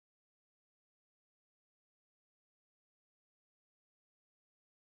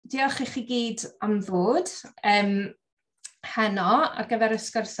diolch i chi gyd am ddod heno ar gyfer y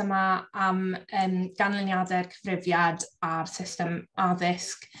sgwrs yma am ganlyniadau'r cyfrifiad a'r system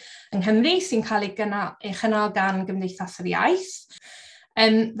addysg yng Nghymru sy'n cael ei chynnal gan Gymdeithas yr Iaith.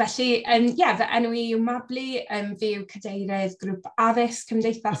 Felly, fy enw i Ymateb, fi yw cadeirydd grŵp addysg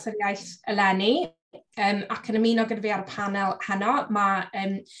Cymdeithas yr Iaith eleni. Ac yn ymuno gyda fi ar y panel heno,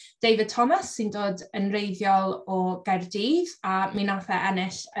 mae David Thomas sy'n dod yn reiddiol o Gaerdydd a mi nath e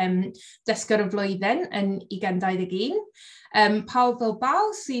ennill dysgwr y flwyddyn yn 2021. Bawb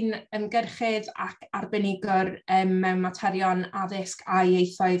sy'n ymgyrchydd ac arbenigwr mewn materion addysg a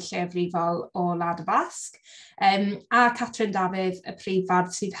ieithoedd lleiafrifol o Wlad y Basg. A Catrin Dafydd, y prif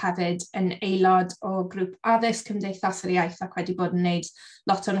fardd sydd hefyd yn aelod o grŵp addysg Cymdeithas yr Iaith ac wedi bod yn gwneud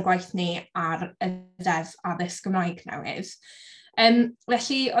lot o'n gwaith ni ar y Ddeddf addysg Gymraeg newydd.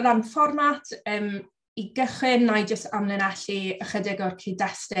 Felly, o ran fformat, i gychwyn, na i jyst amlinellu ychydig o'r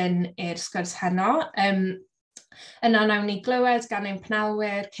cyd-destun i'r sgwrs heno. Yna nawn ni glywed gan ein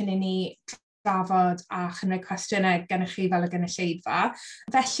panelwyr cyn i ni drafod a chynnig cwestiynau gennych chi fel y gynulleidfa.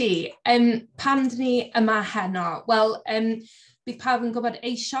 Felly, pam dyn ni yma heno? Wel, bydd pawb yn gwybod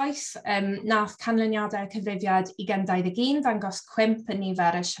eisoes, nath canlyniadau cyfrifiad 2021 ddangos cwymp yn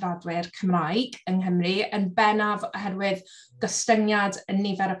nifer y siaradwyr Cymraeg yng Nghymru yn bennaf oherwydd gostyngiad yn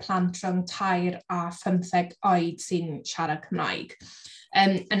nifer y plant rhwng 2 a 15 oed sy'n siarad Cymraeg.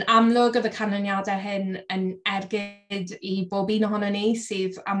 Yn amlwg oedd y canlyniadau hyn yn ergyd i bob un ohono ni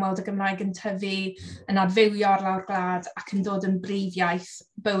sydd am weld y Gymraeg yn tyfu, yn adfywio ar lawr gwlad ac yn dod yn brif iaith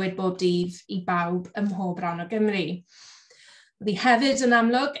bywyd bob dydd i bawb ym mhob ran o Gymru. Oedd hi hefyd yn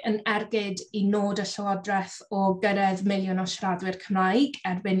amlwg yn ergyd i nod y llywodraeth o gyrraedd miliwn o siaradwyr Cymraeg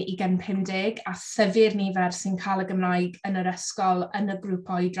erbyn 2050 a thyfu'r nifer sy'n cael y Gymraeg yn yr ysgol yn y grŵp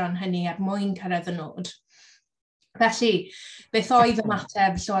oedran hynny er mwyn cyrraedd y nod. Felly, beth oedd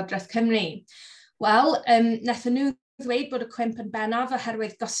ymateb Llywodraeth Cymru? Wel, wnaethon nhw ddweud bod y cwymp yn bennaf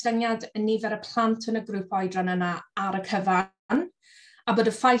oherwydd gostyngiad yn nifer y plant yn y grŵp oedran yna ar y cyfan, a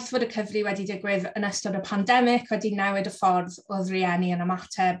bod y ffaith fod y cyfri wedi digwydd yn ystod y pandemig wedi newid y ffordd oedd rieni yn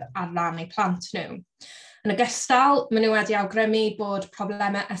ymateb ar ran eu plant nhw. Yn ogystal, maen nhw wedi awgrymu bod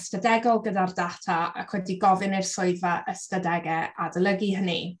problemau ystadegol gyda'r data ac wedi gofyn i'r swyddfa ystadegau adolygu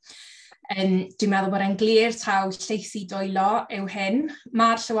hynny. Dwi'n meddwl bod e'n glir taw lleisi dwylo yw hyn.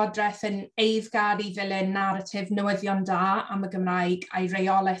 Mae'r Llywodraeth yn eiddgar i ddilyn naratif newyddion da am y Gymraeg a'i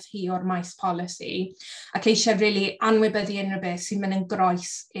reolaeth hi o'r maes polisi, ac eisiau rili anwybyddu unrhyw beth sy'n mynd yn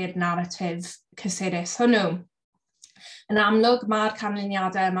groes i'r naratif cysurus hwnnw. Yn amlwg, mae'r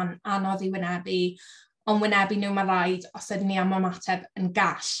canlyniadau yma'n anodd i wynebu, ond wynebu nhw mae rhaid os ydyn ni am ymateb yn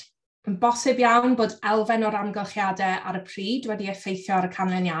gall. Yn bosib iawn bod elfen o'r amgylchiadau ar y pryd wedi effeithio ar y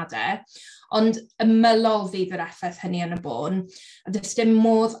canlyniadau, ond ymylol fydd yr effaith hynny yn y bôn, a does dim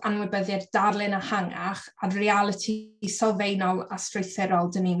modd anwybyddu'r darlun ehangach a'r realiti sylfaenol a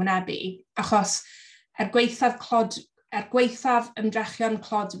strwythurol dyn ni'n wynebu, achos gweithaf ymdrechion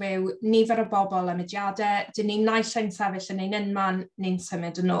clodwiw nifer o bobl y mudiadau, dyn ni'n naill ein sefyll yn ein unman neu'n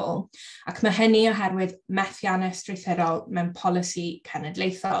symud yn ôl, ac mae hynny oherwydd methiannau strwythurol mewn polisi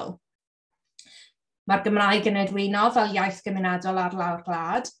cenedlaethol. Mae'r Gymraeg yn edwyno fel iaith gymunedol ar lawr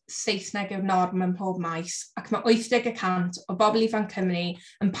gwlad, Saesneg yw'r norm ym mhob maes, ac mae 80% o bobl ifanc Cymru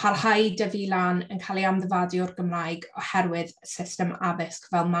yn parhau dyfu lan yn cael ei amddifadu o'r Gymraeg oherwydd y system addysg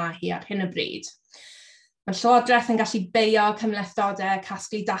fel mae hi ar hyn o bryd. Mae'r Llywodraeth yn gallu beio cymlethdodau,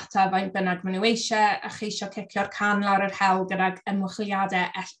 casglu data faint bynnag maen nhw eisiau a cheisio cicio'r can lawr yr hewl gydag ymwchliadau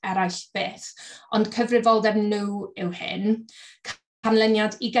eraill byth, ond cyfrifoldeb nhw yw hyn.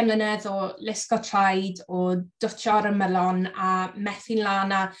 Canlyniad 20 mlynedd o lusgo traed, o dwtio'r ymylon a methu'n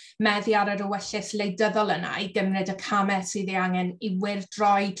lan a meddu ar yr ewyllus wleidyddol yna i gymryd y camau sydd ei angen i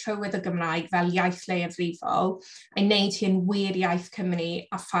wirdroi trywydd y Gymraeg fel iaith leiafrifol a'i wneud hi'n wir iaith Cymru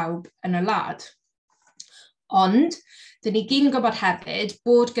a phawb yn y wlad. Ond, dyn ni gyd yn gwybod hefyd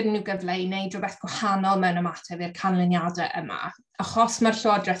bod gyda nhw gyfle i wneud rhywbeth gwahanol mewn ymateb i'r canlyniadau yma, achos mae'r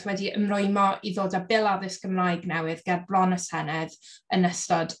Llywodraeth wedi ymrwymo i ddod â bil addysg Gymraeg newydd ger bron y Senedd yn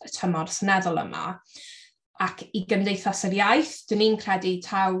ystod y tymor seneddol yma. Ac i Gymdeithas yr Iaith, dyn ni'n credu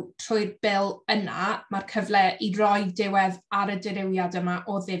taw trwy'r bil yna, mae'r cyfle i roi diwedd ar y dirywiad yma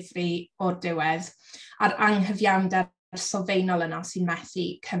o ddifri o'r diwedd, a'r anghyfiawnder sylfaenol yna sy'n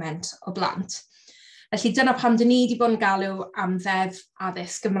methu cymaint o blant. Felly dyna pam dyn ni wedi bod yn galw am ddeddf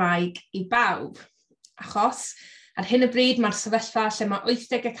addysg Gymraeg i bawb. Achos, ar hyn o bryd mae'r sefyllfa lle mae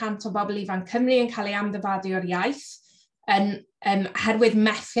 80% o bobl ifanc Cymru yn cael ei amddifadu o'r iaith, herwydd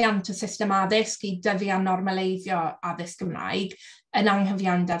methiant y system addysg i dyfu a normaleiddio addysg Gymraeg yn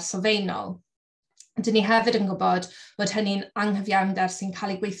anghyfiawnder sylfaenol. Dyn ni hefyd yn gwybod bod hynny'n anghyfiawnder sy'n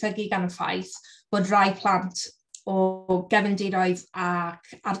cael ei gweithygu gan y ffaith bod rai plant o gefndiroedd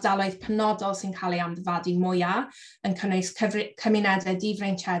ac ardaloedd penodol sy'n cael ei amddifadu mwyaf yn cynnwys cymunedau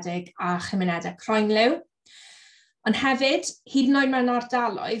difreintiedig a chymunedau croenliw. Ond hefyd, hyd yn oed mewn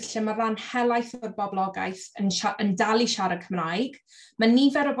ardaloedd lle mae rhan helaeth o'r boblogaeth yn dal i siarad Cymraeg, mae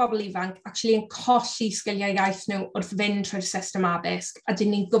nifer o bobl ifanc yn colli sgiliau iaith nhw wrth fynd trwy'r system addysg, a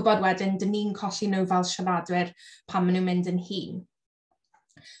dyn ni'n gwybod wedyn, dyn ni'n colli nhw fel siaradwyr pan maen nhw'n mynd yn hŷn.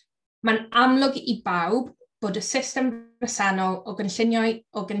 Mae'n amlwg i bawb bod y system bresennol o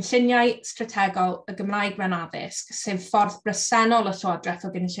gynlluniau strategol y Gymraeg mewn addysg, sef ffordd bresennol y Llywodraeth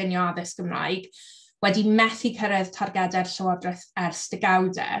o gynllunio addysg Gymraeg, wedi methu cyrraedd targedau'r Llywodraeth ers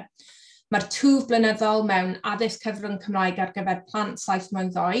degawdau. Mae'r twf blynyddol mewn addysg cyfrwng Cymraeg ar gyfer plant 7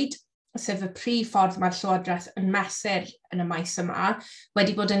 mlwydd oed, sef y prif ffordd mae'r Llywodraeth yn mesur yn y maes yma,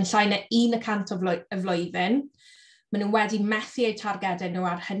 wedi bod yn llai na 1% y flwyddyn. Maen nhw wedi methu eu targedau nhw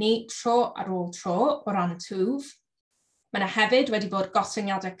ar hynny tro ar ôl tro o ran twf. Mae yna hefyd wedi bod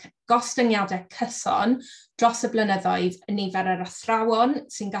gostyngiadau cyson dros y blynyddoedd yn nifer yr athrawon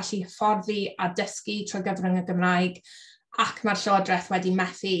sy'n gallu hyfforddi a dysgu trwy gyfrwng y Gymraeg, ac mae'r Llywodraeth wedi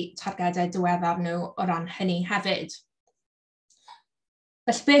methu targedau diweddar nhw o ran hynny hefyd.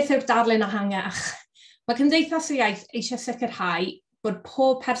 Felly beth yw'r darlun ehangach? Mae Cymdeithas y Iaith eisiau sicrhau bod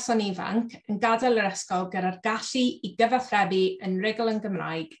pob person ifanc yn gadael yr ysgol gyda'r gallu i gyfathrebu yn rugl yn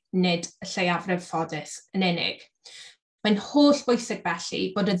Gymraeg, nid y lleiafrif ffodus yn unig. Mae'n holl bwysig felly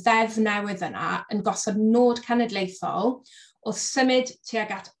bod y ddeddf newydd yna yn gosod nod cenedlaethol o symud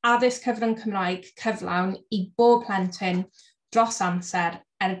tuag at addysg cyfrwng Cymraeg cyflawn i bob plentyn dros amser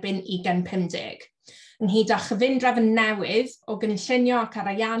erbyn 2050. Ynghyd â chyfundrefn newydd o gynllunio ac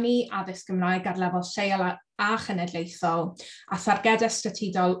ariannu addysg Gymraeg ar lefel lleol a chenedlaethol, a thargedau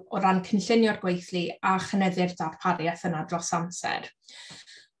statudol o ran cynllunio'r gweithlu a chynyddu'r darpariaeth yna dros amser.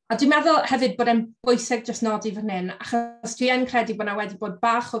 A dwi'n meddwl hefyd bod e'n bwysig jyst nodi fan hyn, achos dwi yn credu bod yna wedi bod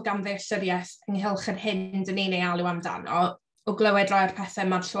bach o gamddealltwriaeth ynghylch yr hyn dyn ni'n ei alw amdano, o glywed rai o'r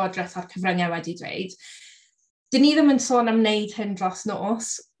pethau mae'r Llywodraeth a'r cyfryngau wedi dweud. Dyn ni ddim yn sôn am wneud hyn dros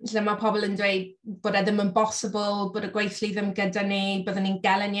nos, lle mae pobl yn dweud bod e ddim yn bosibl, bod y gweithlu ddim gyda ni, byddwn ni'n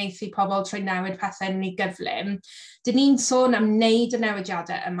geliniaethu pobl trwy newid pethau yn ei gyflym. Dyn ni'n sôn am wneud y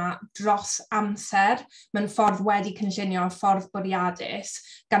newidiadau yma dros amser mewn ffordd wedi cynllunio ffordd bwriadus,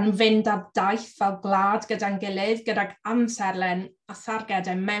 gan fynd ar daith fel gwlad gyda'n gilydd, gydag amserlen a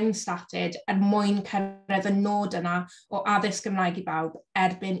thargedau mewn statud mwyn cyrraedd y nod yna o addysg Gymraeg i bawb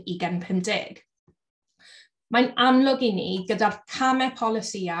erbyn 2050. Mae'n amlwg i ni, gyda'r camau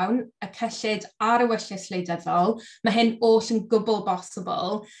polisi iawn, y cyllid a'r ewyllus wleidyddol, mae hyn oll yn gwbl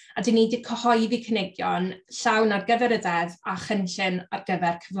bosibl, a dyn ni wedi cyhoeddi cynigion llawn ar gyfer y ddeddf a chynllun ar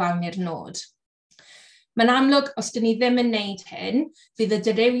gyfer cyflawni'r nod. Mae'n amlwg, os dyn ni ddim yn wneud hyn, fydd y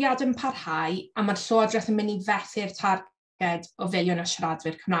dirywiad yn parhau a mae'r Llywodraeth yn mynd i fethu'r targed o filiwn o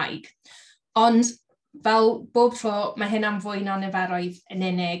siaradwyr Cymraeg. Ond, fel bob tro, mae hyn am fwy na niferoedd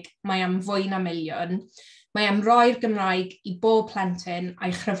yn unig, mae am fwy na miliwn. Mae am roi'r Gymraeg i bob plentyn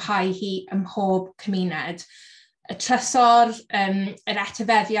a'i chryfhau hi ym mhob cymuned. Y trysor, yr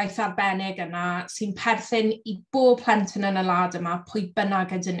etifeddiaeth arbennig yna sy'n perthyn i bob plentyn yn y wlad yma, pwy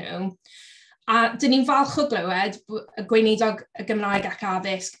bynnag ydyn nhw. A dyn ni'n falch o glywed y gweinidog y Gymraeg ac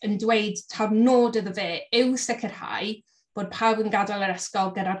addysg yn dweud taw nod iddo fe yw sicrhau bod pawb yn gadael yr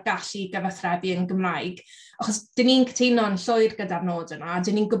ysgol gyda'r gallu gyfathrebu yn Gymraeg. Achos dyn ni'n cytuno'n llwyr gyda'r nod yna,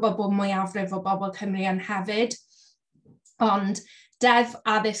 dyn ni'n gwybod bod mwyafrif o bobl Cymru yn hefyd. Ond deddf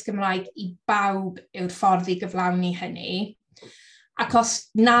addysg Gymraeg i bawb yw'r ffordd i gyflawni hynny. Ac os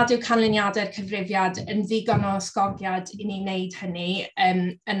nad yw canlyniadau'r cyfrifiad yn ddigon o ysgogiad i ni wneud hynny,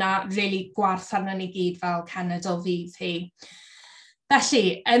 yna rili gwarth arno ni gyd fel cenedl fydd hi.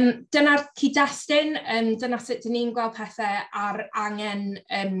 Felly, dyna'r cyd-destun, dyna sut dyn ni'n gweld pethau ar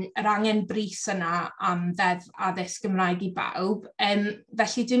yr angen bris yna am ddeddf addysg Gymraeg i bawb.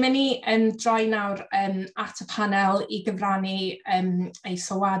 Felly, dwi'n mynd i droi nawr at y panel i gyfrannu eu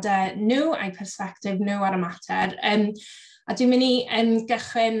sylwadau nhw, eu persbectif nhw ar y mater. A dwi'n mynd i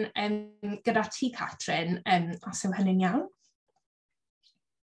gychwyn gyda ti, Catrin, os yw hynny'n iawn.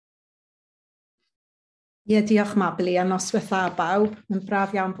 Ie, diolch Mabli, a noswaith dda bawb. Mae'n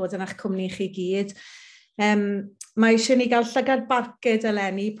braf iawn bod yn eich cwmni chi gyd. Mae eisiau ni gael llygad barcud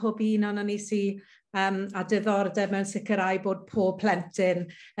eleni pob un o'n ni sy'n a diddordeb mewn sicrhau bod pob plentyn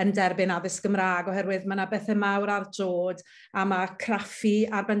yn derbyn addysg Gymraeg, oherwydd mae yna bethau mawr ar drod a mae craffu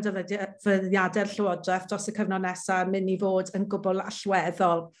ar benderfyniadau'r Llywodraeth dros y cyfnod nesaf yn mynd i fod yn gwbl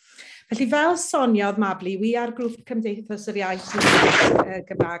allweddol. Felly fel soniodd Mabli, wi ar grŵp Cymdeithas yr Iaith,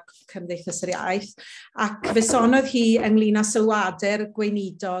 Gymrag Cymdeithas yr Iaith, ac fe sonodd hi ynglyn â sylwadur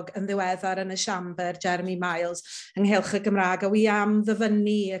gweinidog yn ddiweddar yn y siambr, Jeremy Miles, ynghylch y Gymrag, a wi am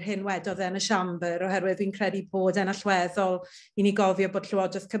ddyfynnu yr hyn wedodd yn y siambr, oherwydd fi'n credu bod e'n allweddol i ni gofio bod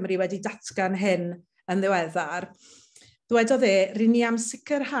Llywodraeth Cymru wedi datgan hyn yn ddiweddar. Dwedodd rydyn ni am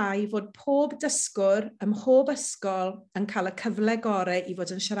sicrhau fod pob dysgwr ym mhob ysgol yn cael y cyfle gorau i fod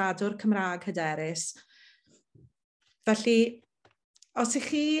yn siaradwr Cymraeg hyderus. Felly, os ych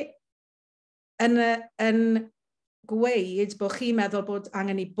chi yn gweud bod chi'n meddwl bod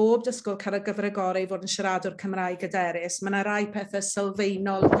angen i bob dysgwr cael y gyfle gorau i fod yn siaradwr Cymraeg hyderus, mae yna rai pethau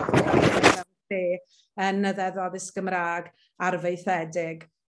sylfaenol yn y Ddeddf Addysg Gymraeg arfaethedig.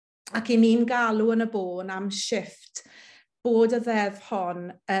 Ac i ni'n galw yn y bôn am shifft bod y ddeddf hon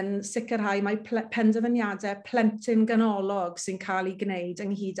yn sicrhau mae penderfyniadau plentyn ganolog sy'n cael ei gwneud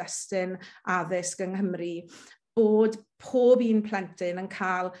yng nghyd-destun addysg yng Nghymru, bod pob un plentyn yn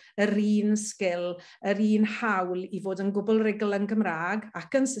cael yr un sgil, yr un hawl i fod yn gwbl rigl yn Gymraeg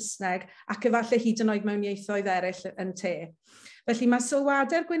ac yn Saesneg, ac efallai hyd yn oed mewn ieithoedd eraill yn te. Felly mae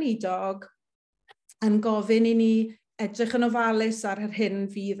sylwadau'r gweinidog yn gofyn i ni edrych yn ofalus ar yr hyn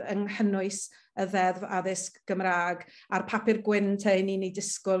fydd yng nghynnwys y Ddeddf Addysg Gymraeg a'r papur gwyn te ni'n ei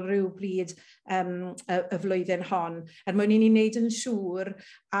disgwyl rhyw bryd y flwyddyn hon. Mwyn i ni'n wneud yn siŵr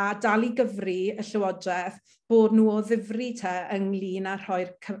a dal i gyfri y Llywodraeth bod nhw o ddifri te ynglyn â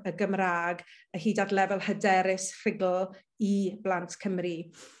rhoi'r Gymraeg hyd at lefel hyderus rhugl i blant Cymru.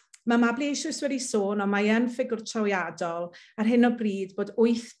 Mae Mabli eisoes wedi sôn, ond mae e'n ffigwr trawiadol ar hyn o bryd bod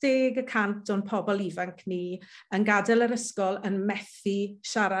 80% o'n pobl ifanc ni yn gadael yr ysgol yn methu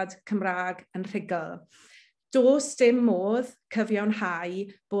siarad Cymraeg yn rhugl. Does dim modd cyfiawnhau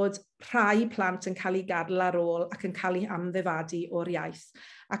bod rhai plant yn cael ei gadael ar ôl ac yn cael ei amddifadu o'r iaith.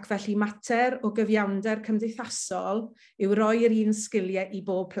 Ac felly mater o gyfiawnder cymdeithasol yw roi'r un sgiliau i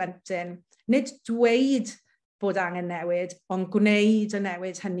bob plentyn. Nid dweud bod angen newid, ond gwneud y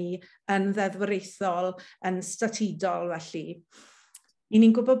newid hynny yn ddeddfwriaethol, yn statudol felly. I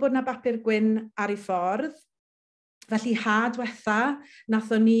ni'n gwybod bod yna bapur gwyn ar ei ffordd, felly ha diwetha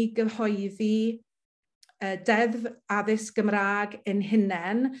nathon ni gyhoeddi Deddf Addysg Gymraeg yn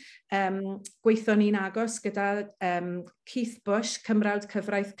hunain, gweithon ni'n agos gyda Keith Bush, Cymrawd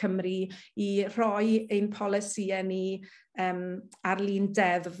Cyfraith Cymru, i roi ein polisïau ni ar lun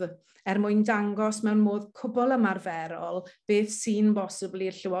deddf, mwyn dangos mewn modd cwbl ymarferol beth sy'n bosibl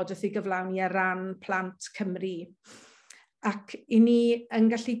i'r Llywodraeth i gyflawni ar ran plant Cymru. Ac i ni yn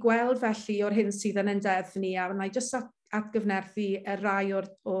gallu gweld felly o'r hyn sydd yn ein deddf ni, a wna i jyst atgyfnerthu y rai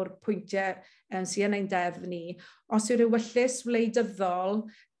o'r pwyntiau sydd yn ein deddf ni. Os yw'r ewyllus wleidyddol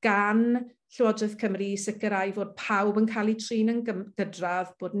gan Llywodraeth Cymru sicrhau fod pawb yn cael ei trin yn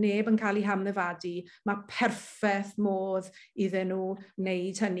gydradd, bod neb yn cael ei hamddifadu, mae perffaith modd iddyn nhw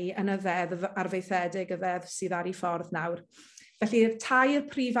wneud hynny yn y ddeddf arfaethedig, y ddeddf sydd ar ei ffordd nawr. Felly'r tair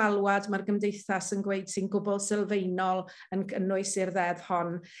prif alwad mae'r gymdeithas yn gweud sy'n gwbl sylfaenol yn gynnwys i'r ddeddf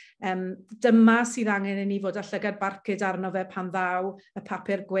hon. Dyma sydd angen i ni fod â llygad barcud arno fe pan ddaw y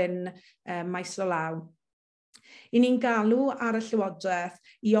papur gwyn maes o law. I ni'n galw ar y Llywodraeth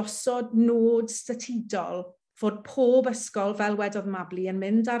i osod nod statudol fod pob ysgol fel wedodd Mabli yn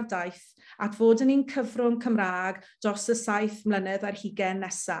mynd ar daith at fod yn un cyfrwng Cymraeg dros y 7 mlynedd ar 20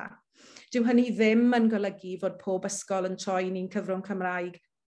 nesaf. Dyw hynny ddim yn golygu fod pob ysgol yn troi'n un cyfrwng Cymraeg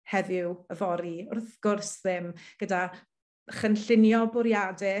heddiw y fori, wrth gwrs ddim, gyda chynllunio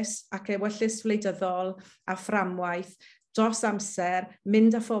bwriadus ac ewyllus wleidyddol a fframwaith dros amser,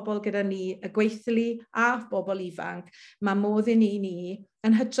 mynd â phobl gyda ni, y gweithlu a bobl ifanc, mae modd i ni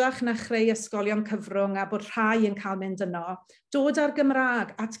yn hytrach na chreu ysgolion cyfrwng a bod rhai yn cael mynd yno, dod â'r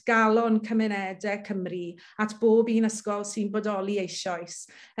Gymraeg at galon cymunedau Cymru, at bob un ysgol sy'n bodoli eisoes,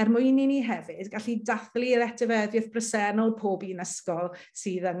 mwyn i ni hefyd gallu dathlu'r etifeddiaeth bresennol pob un ysgol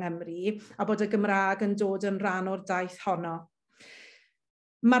sydd yng Nghymru, a bod y Gymraeg yn dod yn rhan o'r daith honno.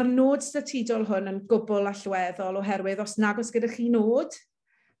 Mae'r nod statudol hwn yn gwbl allweddol oherwydd os nag oes gyda chi nod,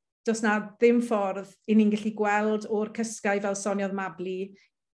 does na ddim ffordd i ni'n gallu gweld o'r cysgau fel soniodd Mabli.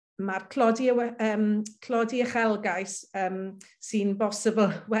 Mae'r clodi uchelgais sy'n bosibl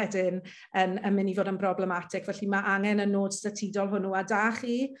wedyn yn mynd i fod yn problematig. Felly mae angen y nod statudol hwnnw a da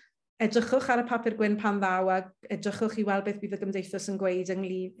chi. Edrychwch ar y papur gwyn pan ddaw a edrychwch i weld beth bydd y gymdeithas yn gweud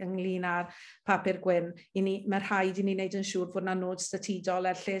ynglyn â'r papur gwyn. Mae rhaid i ni wneud yn siŵr fod yna nod statudol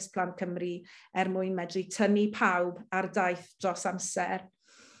lles plant Cymru mwyn medru tynnu pawb ar daith dros amser.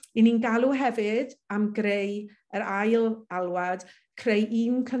 I ni'n galw hefyd am greu yr ail alwad creu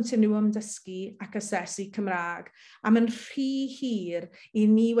un continuum dysgu ac asesu Cymraeg. A mae'n rhy hir i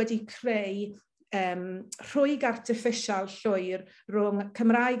ni wedi creu rhwyg artiffisial llwyr rhwng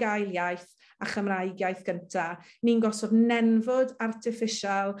Cymraeg ail iaith a Chymraeg iaith gyntaf. Ni'n gosod nenfod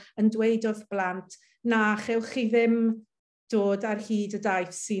artiffisial yn dweud wrth blant na chewch chi ddim dod ar hyd y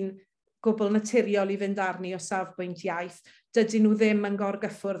daith sy'n gwbl naturiol i fynd arni o safbwynt iaith. Dydyn nhw ddim yn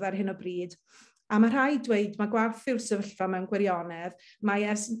gorgyffwrdd ar hyn o bryd. A mae rhaid dweud, mae gwerth yw'r sefyllfa mewn gwirionedd, mae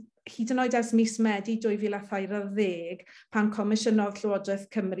hyd yn oed ers mis Medi 2013, pan Comisiynodd Llywodraeth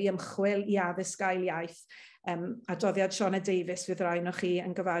Cymru ymchwil i addysg ail iaith, adroddiad Siona Davies fydd rai o'ch chi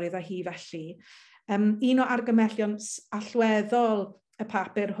yn gyfarwydd â hi felly. Un o argymellion allweddol y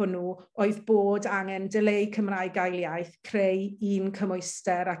papur hwnnw oedd bod angen dileu Cymraeg ail iaith, creu un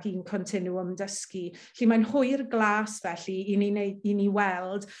cymwyster ac un continuum dysgu. Felly mae'n hwyr glas felly i ni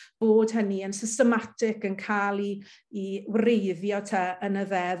weld bod hynny yn systematic yn cael i wreiddio yn y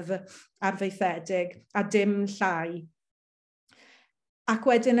ddeddf arfaethedig a dim llai. Ac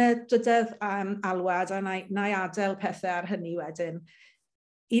wedyn y drydydd alwad, a na i adael pethau ar hynny wedyn,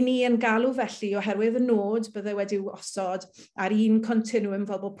 I ni yn galw felly oherwydd y nod byddai wedi osod ar un continuum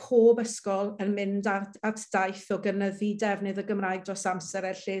fel bod pob ysgol yn mynd at daith o gynyddu defnydd y Gymraeg dros amser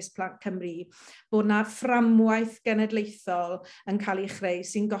lles plant Cymru, bod yna fframwaith genedlaethol yn cael ei chreu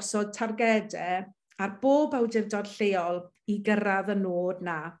sy'n gosod targedau ar bob awdurdod lleol i gyrraedd y nod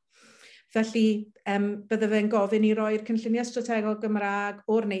na. Felly, bydde fe'n gofyn I roi'r cynlluniau strategol Gymraeg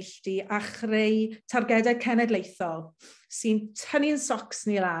o'r neilltu a chreu targedau cenedlaethol sy'n tynnu'n socs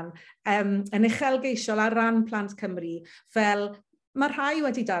ni lan yn uchelgeisiol ar ran plant Cymru, fel mae rhai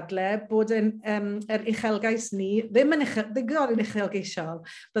wedi dadle bod yr uchelgais ni ddim yn uchelgeisiol,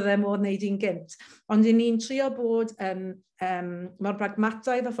 bydde modd wneud un gynt. Ond I ni'n trio bod mor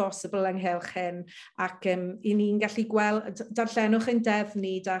pragmataidd a phosibl ynghylch hyn, ac I ni'n gallu gweld, darllenwch ein deddf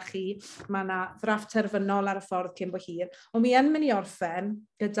ni da chi, mae yna ddrafft terfynol ar y ffordd cyn bo hir. Ond mi yn mynd I orffen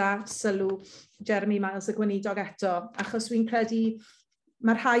gyda sylw Jeremy Miles y gweinidog eto, achos fi'n credu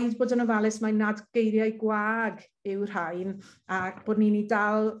Mae'r rhaid bod yn ofalus mae nad geiriau gwag yw'r rhain ac bod ni'n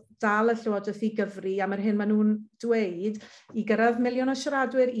dal y Llywodraeth I gyfri am yr hyn maen nhw'n dweud I gyrraedd miliwn o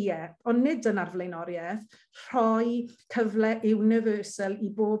siaradwyr ond nid yn arflaenoriaeth, rhoi cyfle universal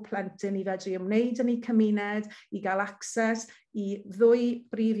I bob plentyn I fedru ymwneud yn ei cymuned, I gael access I ddwy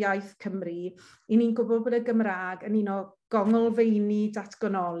brif iaith Cymru. I ni'n gwybod bod y Gymraeg yn un o gongolfeini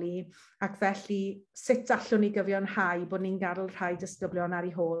datgonoli ac felly sut allwn ni gyfiawnhau bod ni'n gadael rhai disgyblion ar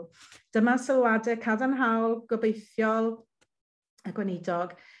ei hôl. Dyma sylwadau cadarnhaol gobeithiol y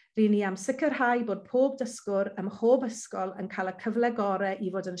gweinidog. Rydyn ni am sicrhau bod pob dysgwr ym mhob ysgol yn cael y cyfle gorau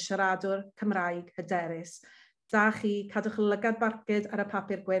I fod yn siaradwr Cymraeg hyderus. Da chi, cadwch y lygad barcud ar y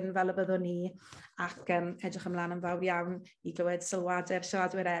papur gwyn fel y byddwn ni ac edrych ymlaen yn fawr iawn I glywed sylwadau'r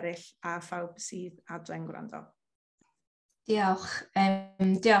siaradwyr eraill a phawb sydd adre'n gwrando. Diolch.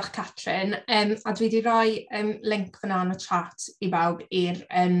 Diolch, Catrin. A dwi wedi rhoi link fyna yn y chat I bawb i'r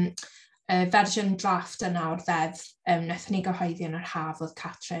fersiwn drafft yna o'r ddeddf. Wnaethon ni gyhoeddi yn yr haf oedd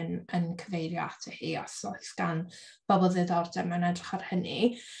Catrin yn cyfeirio ato hi os oes gan bobl ddiddordeb mewn edrych ar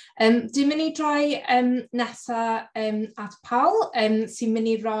hynny. Dwi'n mynd I droi nesaf at Paul sy'n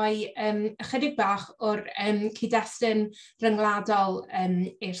mynd I roi ychydig bach o'r cyd-destun ryngwladol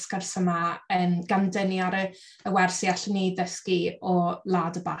i'r sgwrs yma gan dynnu ar y wersi allwn ni ddysgu o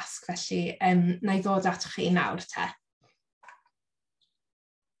Wlad y Basg. Felly, na I ddod at chi nawr te.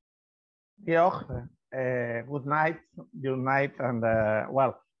 Diolch. Good night, and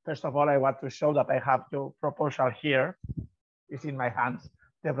well, first of all, I want to show that I have the proposal here. It's in my hands,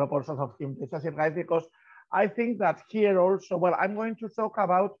 the proposals of Cyfrifiad, because I think that here also, well, I'm going to talk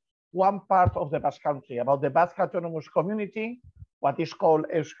about one part of the Basque Country, about the Basque Autonomous Community, what is called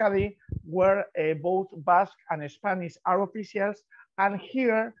Euskadi, where both Basque and Spanish are officials, and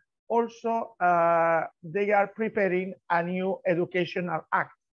here also they are preparing a new educational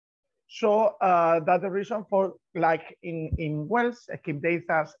act. So that's the reason for, like in Wales, Ymateb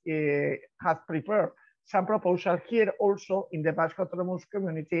has prepared some proposal. Here also in the Basque Autonomous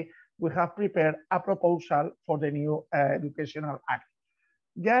Community, we have prepared a proposal for the new educational act.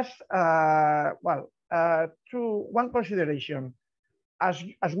 Just, one consideration. As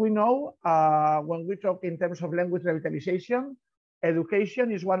we know, when we talk in terms of language revitalization,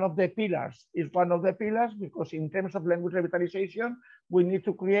 education is one of the pillars. It's one of the pillars because in terms of language revitalization, we need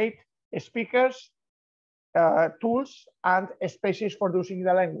to create speakers, tools, and spaces for using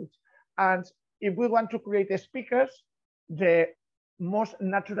the language. And if we want to create speakers, the most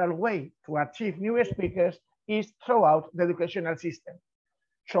natural way to achieve new speakers is throughout the educational system.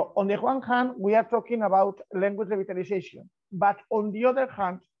 So on the one hand, we are talking about language revitalization, but on the other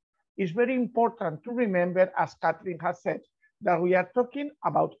hand, it's very important to remember, as Catherine has said, that we are talking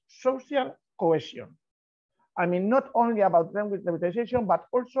about social cohesion. I mean, not only about language revitalization, but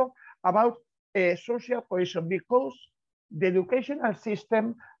also about social cohesion, because the educational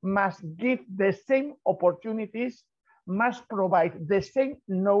system must give the same opportunities, must provide the same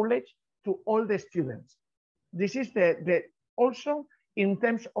knowledge to all the students. This is also in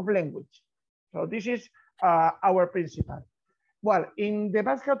terms of language. So this is our principle. Well, in the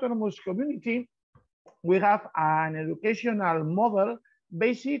Basque Autonomous Community, we have an educational model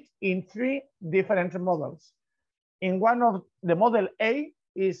based in 3 different models. In one of the model A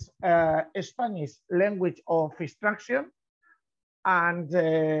is Spanish language of instruction, and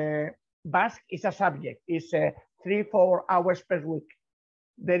Basque is a subject. It's 3-4 hours per week.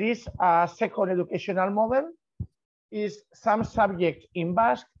 There is a second educational model, is some subject in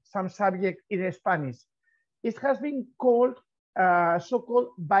Basque, some subject in Spanish. It has been called so-called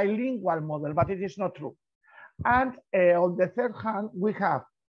bilingual model, but it is not true. And on the third hand, we have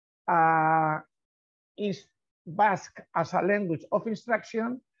Basque as a language of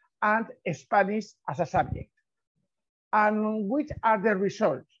instruction and Spanish as a subject. And which are the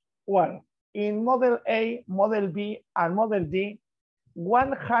results? Well, in Model A, Model B, and Model D,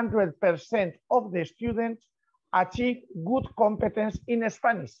 100% of the students achieve good competence in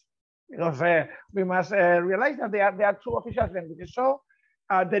Spanish. Because we must realize that there are 2 official languages. So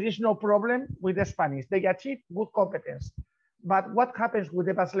there is no problem with the Spanish. They achieve good competence. But what happens with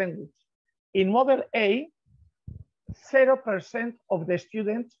the Basque language? In Model A, 0% of the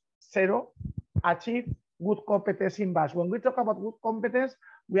students, achieve good competence in Basque. When we talk about good competence,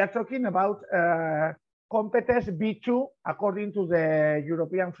 we are talking about competence B2 according to the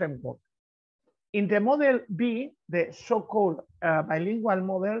European framework. In the Model B, the so-called bilingual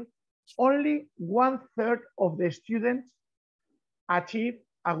model, only 1/3 of the students achieve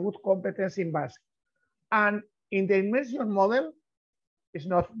a good competence in Basque. And in the immersion model, it's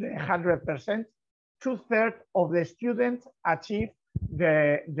not the 100%, 2/3 of the students achieve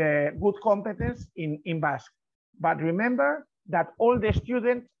the good competence in Basque. But remember that all the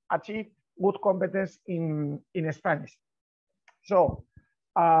students achieve good competence in Spanish. So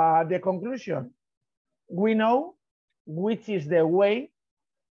the conclusion, we know which is the way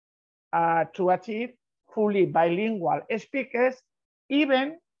to achieve fully bilingual speakers,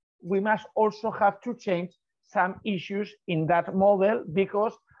 even we must also have to change some issues in that model,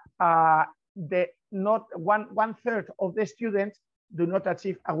 because not 1/3 of the students do not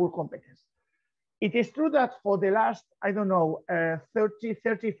achieve a good competence. It is true that for the last, I don't know, 30,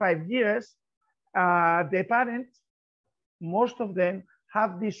 35 years, the parents, most of them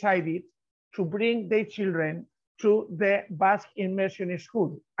have decided to bring their children to the Basque immersion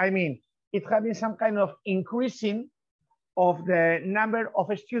school. I mean, it has been some kind of increasing of the number of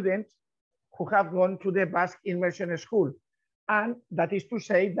students who have gone to the Basque immersion school. And that is to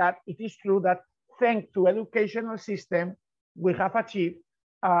say that it is true that thanks to educational system, we have achieved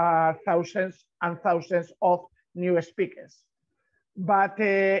thousands and thousands of new speakers. But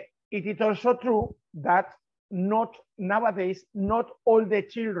it is also true that nowadays, not all the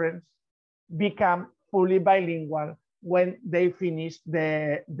children become fully bilingual when they finish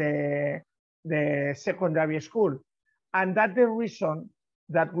the secondary school. And that's the reason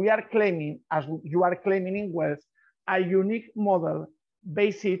that we are claiming, as you are claiming in Wales, a unique model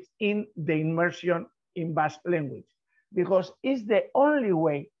based in the immersion in Basque language, because it's the only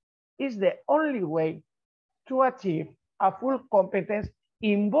way to achieve a full competence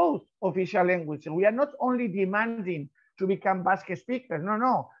in both official languages. We are not only demanding to become Basque speakers,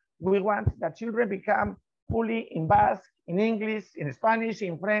 no. We want that children become fully in Basque, in English, in Spanish,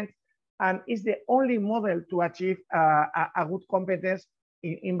 in French, and it's the only model to achieve a good competence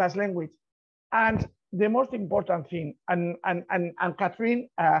in Basque language. And the most important thing, and Catherine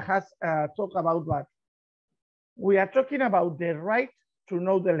has talked about that, we are talking about the right to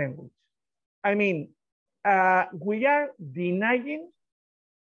know the language. I mean, we are denying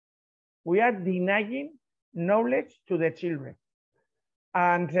knowledge to the children.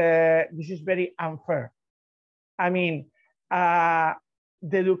 And this is very unfair. I mean, the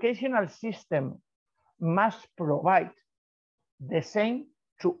educational system must provide the same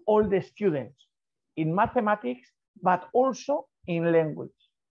to all the students in mathematics, but also in language.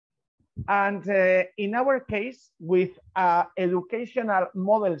 And in our case, with an educational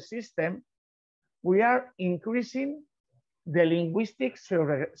model system, we are increasing the linguistic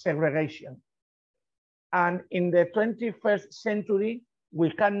segregation. And in the 21st century, we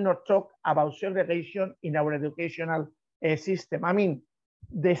cannot talk about segregation in our educational system. I mean,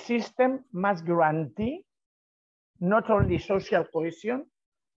 the system must guarantee not only social cohesion,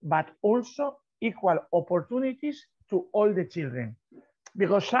 but also equal opportunities to all the children.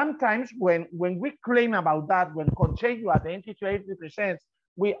 Because sometimes when we claim about that, when Consejo Identity represents,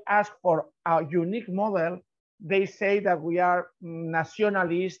 we ask for a unique model, they say that we are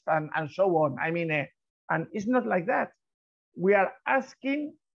nationalist and so on. I mean, and it's not like that. We are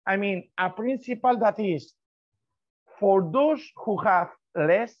asking, I mean, a principle that is, for those who have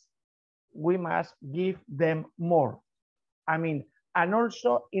less, we must give them more. I mean, and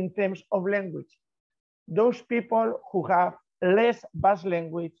also in terms of language, those people who have less Basque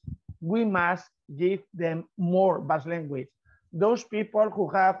language, we must give them more Basque language. Those people who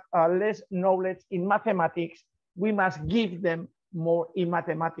have less knowledge in mathematics, we must give them more in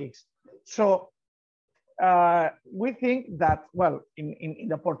mathematics. So we think that, well, in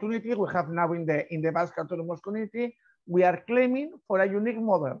the opportunity we have now in the Basque Autonomous Community, we are claiming for a unique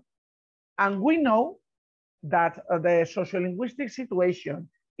model. And we know that the sociolinguistic situation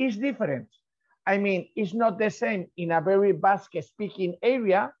is different. I mean, it's not the same in a very Basque-speaking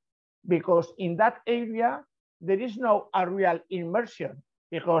area, because in that area, there is no a real immersion,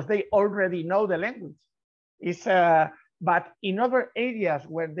 because they already know the language. It's, but in other areas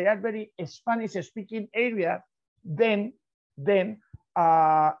where they are very Spanish-speaking areas, then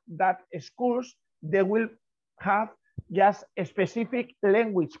that schools, they will have just a specific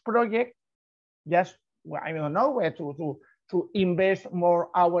language project, just, I don't know, where to invest more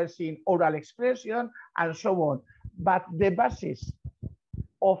hours in oral expression and so on. But the basis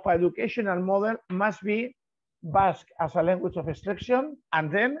of educational model must be Basque as a language of instruction,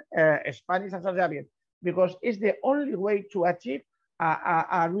 and then Spanish as a dialect, because it's the only way to achieve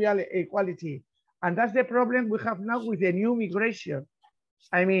a real equality. And that's the problem we have now with the new migration.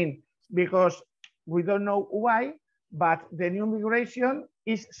 I mean, because we don't know why, but the new migration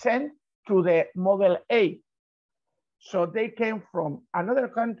is sent to the model A. So they came from another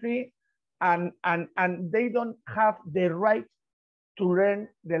country and they don't have the right to learn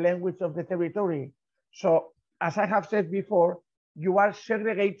the language of the territory. So as I have said before, you are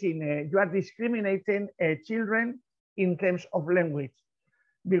segregating, you are discriminating children in terms of language.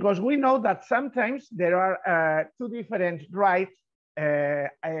 Because we know that sometimes there are two different rights.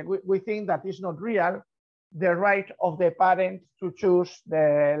 We think that is not real. The right of the parent to choose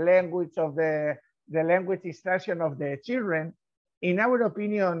the language of the language instruction of the children. In our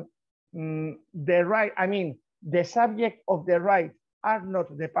opinion, the right, I mean, the subject of the right are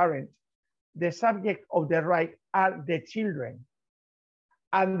not the parent. The subject of the right are the children.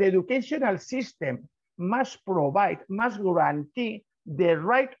 And the educational system must provide, must guarantee the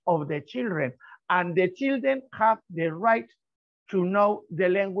right of the children. And the children have the right to know the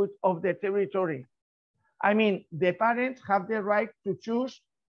language of the territory. I mean, the parents have the right to choose,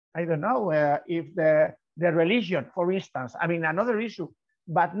 I don't know, if the religion, for instance, I mean, another issue,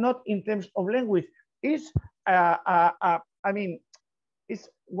 but not in terms of language, is, I mean, it's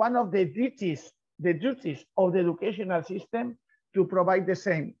one of the duties of the educational system to provide the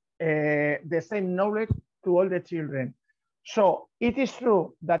same knowledge to all the children. So it is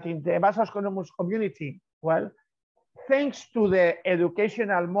true that in the Basque Autonomous Community, well, thanks to the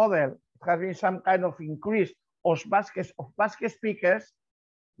educational model, has been some kind of increase of Basque speakers,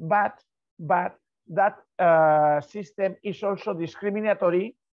 but that system is also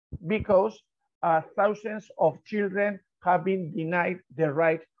discriminatory, because thousands of children have been denied the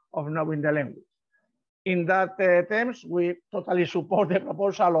right of knowing the language. In that terms, we totally support the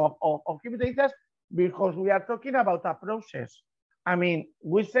proposal of Ymateb, because we are talking about a process. I mean,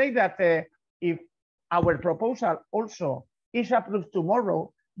 we say that if our proposal also is approved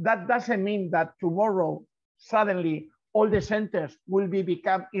tomorrow, that doesn't mean that tomorrow suddenly all the centers will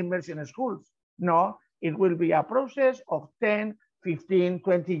become immersion schools. No, it will be a process of 10, 15,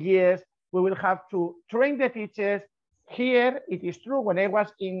 20 years. We will have to train the teachers. Here, it is true, when I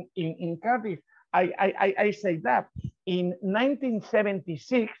was in Cardiff, I say that in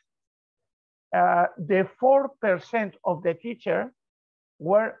 1976, the 4% of the teachers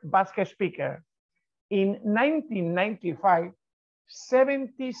were Basque speakers. In 1995,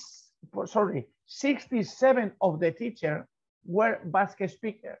 67 of the teachers were Basque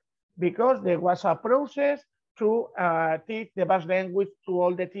speakers, because there was a process to teach the Basque language to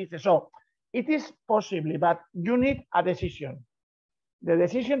all the teachers. So it is possible, but you need a decision. The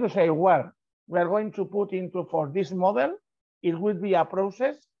decision to say, well, we are going to put into for this model, it will be a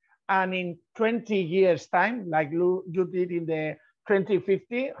process, and in 20 years time, like you did in the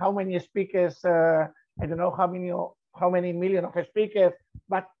 2050, how many speakers, I don't know how many million of speakers,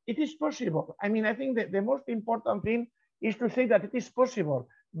 but it is possible. I mean, I think that the most important thing is to say that it is possible,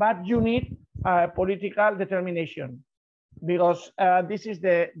 but you need political determination, because this is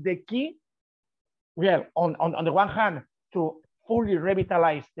the key. Well, on the one hand, to fully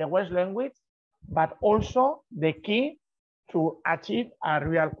revitalize the Welsh language, but also the key to achieve a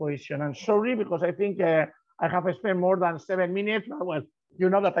real cohesion. And sorry, because I think I have spent more than 7 minutes. Well, you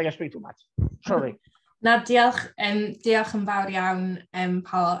know that I speak too much. Sorry. Na, diolch yn fawr iawn,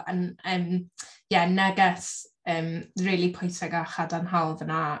 Paul, neges really pwysig a chadarnhaol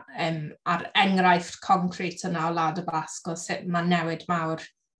yna ar enghraifft concrete yna o Wlad y Basg o sut mae newid mawr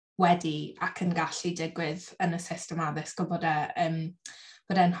wedi ac yn gallu digwydd yn y system addysg o bod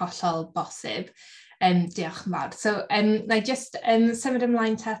e'n hollol bosib. Diolch yn fawr. So, na I just symud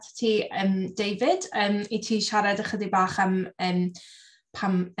ymlaen ta ti, David, I ti siarad ychydig bach am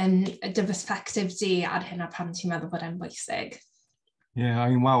dy perspectif di ar hyn a pam ti'n meddwl bod e'n bwysig.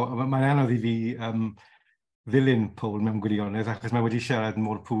 Mae'n anodd I fi ddilyn Paul mewn gwirionedd, achos mae wedi siarad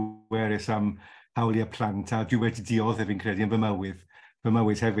mor pwerus am hawliau plant, a dwi wedi dioddef fi'n credu yn fy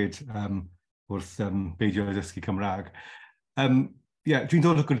mywyd hefyd wrth beidio addysgu Cymraeg. Dwi'n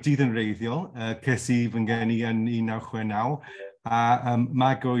dod o Gaerdydd yn wreiddiol, ces I fy ngeni yn 1969, a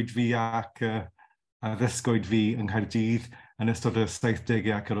magwyd fi ac addysgwyd fi yng Nghaerdydd yn ystod y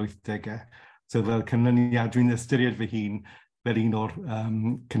 70au ac yr 80au. So fel canlyniad, dwi'n ystyried fy hun fel un o'r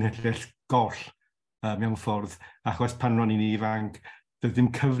cynhedlell goll mewn ffordd, achos pan ro'n i'n ifanc, doedd ddim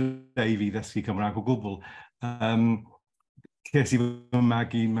cyfle I fi ddysgu Cymraeg o gwbl. Ces I fy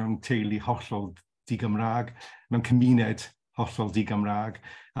magu mewn teulu hollol di-Gymraeg, mewn cymuned hollol di-Gymraeg,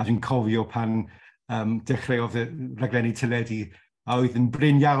 a dwi'n cofio pan dechreuodd y rhaglenni teledu, a oedd yn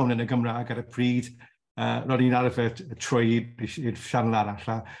brin iawn yn y Gymraeg ar y pryd, ro'n i'n arfer troi i'r sianel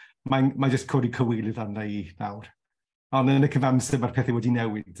arall, mae'n jyst codi cywilydd arna I nawr. Ond yn y cyfamser mae'r pethau wedi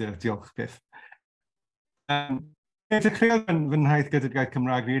newid, diolch beth. Dechreuodd fy nhaith gyda'r gair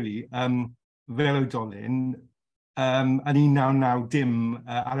Cymraeg, really, fel oedolyn, yn 1990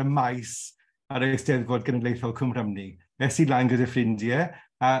 ar y maes ar y Eisteddfod Genedlaethol Cymru. Es I lan gyda ffrindiau,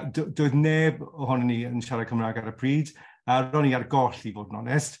 a doedd neb ohonon ni yn siarad Cymraeg ar y pryd, a ro'n I ar goll I fod yn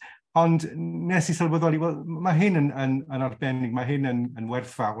onest. Ond nes I sylweddoli, mae hyn yn arbennig, mae hyn yn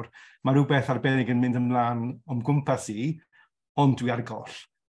werthfawr, mae rhywbeth arbennig yn mynd ymlaen o'n gwmpas I, ond dwi ar goll.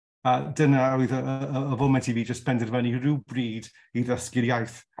 A dyna oedd y foment I fi jyst penderfynu rhyw bryd I ddysgu'r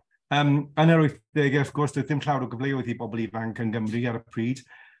iaith. Yn yr 80au, wrth gwrs, doedd ddim llawer o gyfleoedd I bobl ifanc yn Gymru ar y pryd.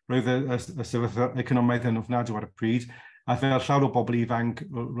 Roedd y sefyllfa economaidd yn ofnadwy ar y pryd, a fel llawer o bobl ifanc,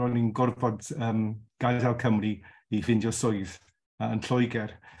 ro'n i'n gorfod gadael Cymru I ffindio swydd yn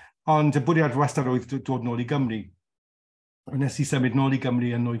Lloegr. Ond y bwriad wastad oedd dod nôl I Gymru. Nes I symud nôl I Gymru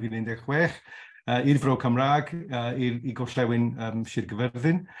yn 2016, i'r Fro Cymraeg, I Gorllewin Sir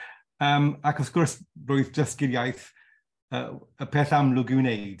Gyfyrddin. Ac wrth gwrs, roedd dysgu'r iaith y peth amlwg I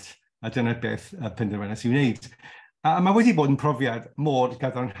wneud, a dyna'r beth penderfynais I wneud. A mae wedi bod yn profiad mor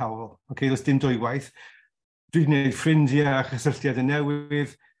gadarnhaol. Does dim dwywaith. Dwi wedi gwneud ffrindiau a chysylltiad y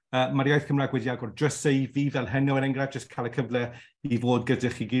newydd. Mae'r iaith Cymraeg wedi agor drysau I fi fel heno yn enghraifft, jyst cael y cyfle I fod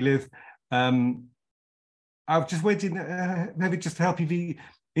gyda chi gilydd. A jyst wedyn, hefyd jyst helpu fi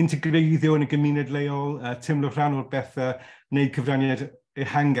integreiddio yn y gymuned leol, teimlo rhan o'r bethau, wneud cyfraniad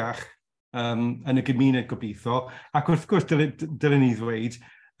ehangach yn y gymuned gobeithio. Ac wrth gwrs, dylen ni ddweud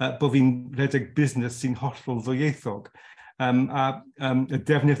bod fi'n rhedeg busnes sy'n hollol ddwyieithog. A y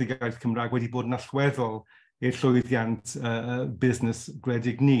defnydd y iaith Cymraeg wedi bod yn allweddol i'r llwyddiant busnes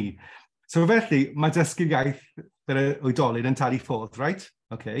gwledig ni. So felly, mae dysgu'r iaith fel oedolyn yn talu ffwrdd, right?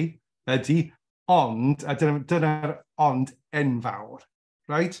 Ydy, ond, a dyna'r ond enfawr,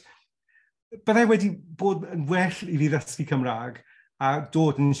 right? Byddai wedi bod yn well I fi ddysgu Cymraeg a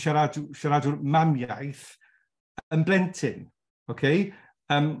dod yn siaradwr mamiaith yn blentyn,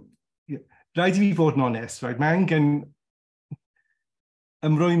 Rhaid I fi fod yn onest, right? Mae angen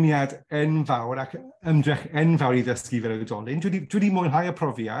ymrwymiad enfawr ac ymdrech enfawr I ddysgu fel oedolyn. Dwi wedi mwynhau y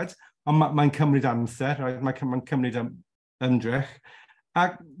profiad, ond mae'n cymryd amser, right? Mae'n cymryd ymdrech.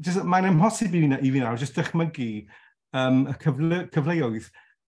 Ac mae'n amhosib I fi nawr, jyst dychmygu y cyfleoedd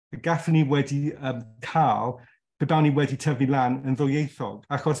gallwn ni wedi cael pe bawn ni wedi tyfu lan yn ddwyieithog.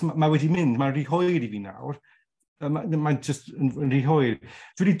 Achos mae wedi mynd, mae'n rhy hwyr I fi nawr. Mae'n jyst yn rhy hwyr.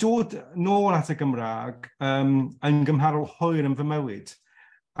 Dwi wedi dod nôl at y Gymraeg yn gymharol hwyr yn fy mywyd.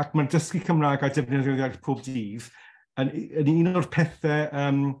 Ac mae'r dysgu Cymraeg a defnyddio'r iaith pob dydd yn un o'r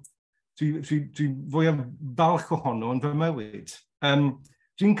pethau dwi fwyaf falch ohono yn fy mywyd.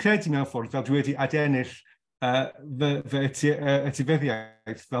 Dwi'n credu mewn ffordd fel dwi wedi adennill fy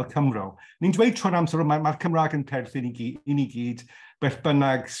etifeddiaeth fel Cymro. Ni'n dweud tro'r amser, mae'r Cymraeg yn perthyn I ni gyd, beth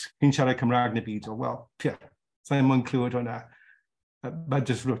bynnag chi'n siarad Cymraeg neu byd, wel, Sa'n mwyn clywed hwnna. Mae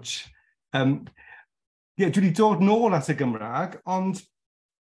just rwtch. Dwi wedi dod nôl at y Gymraeg, ond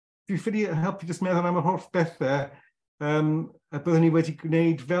dwi ffili helpu jyst meddwl am y holl bethau a byddwn ni wedi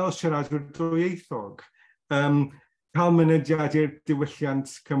gwneud fel siaradwr dwyieithog. Cael mynediad i'r diwylliant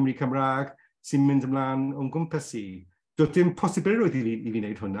Cymru-Cymraeg sy'n mynd ymlaen o'n gwmpas i. Doedd dim posibilrwydd i fi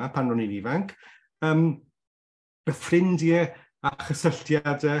wneud hwnna pan ro'n i'n ifanc. Y ffrindiau a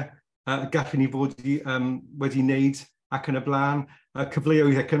chysylltiadau gallwn ni fod wedi wneud ac yn y blaen,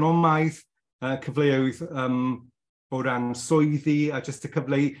 cyfleoedd economaidd, cyfleoedd o ran swyddi a jyst y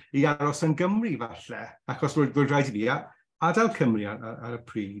cyfle i aros yn Gymru falle, achos roedd rhaid i fi adael Cymru ar y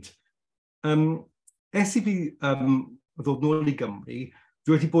pryd. Es i fi ddod nôl i Gymru,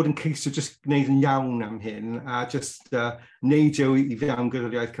 dwi wedi bod yn ceisio jyst gwneud yn iawn am hyn a jyst neidio i fewn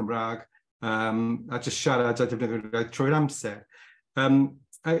gyda'r iaith Cymraeg a jyst siarad a defnyddio'r iaith trwy'r amser.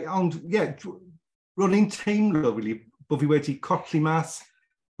 Ond, ie, ro'n i'n teimlo, bod fi wedi colli mas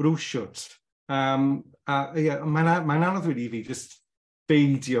rwsiwt. Mae'n anodd wedi fi jyst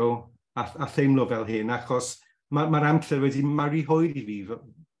beidio a theimlo fel hyn, achos mae'r amser wedi marru hwyr i fi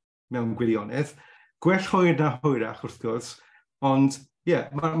mewn gwirionedd. Gwell hwyr na hwyrach, wrth gwrs, ond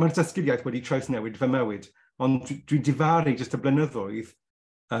mae'r dysgudiaeth wedi trawsnewid fy mywyd, ond dwi'n difaru jyst y blynyddoedd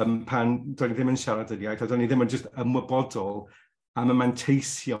pan do'n i ddim yn siarad yr iaith, a do'n i ddim yn jyst ymwybodol am y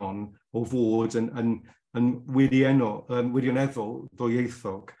manteision o fod yn wirioneddol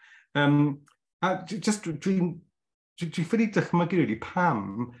ddwyieithog. A jyst dwi'n ffili dychmygu rili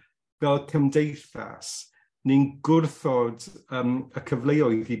pam fel cymdeithas ni'n gwrthod y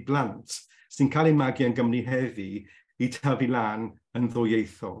cyfleoedd i blant sy'n cael ei magu yn Gymru heddi i tyfu lan yn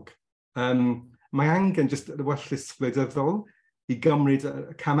ddwyieithog. Mae angen jyst y wyllus gwleidyddol i gymryd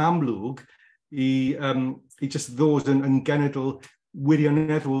cam amlwg i jyst ddod yn genedl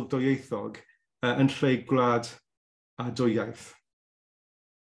wirioneddol dwyieithog yn lle gwlad a dwyieith.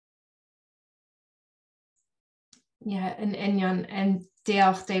 Ie, yn union.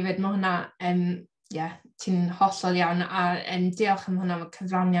 Diolch, David. Mae hwnna, ti'n hollol iawn, a diolch am hwnna, mae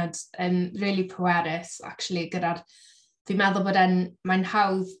cyfraniad really pwerus, actually, fi'n meddwl bod mae'n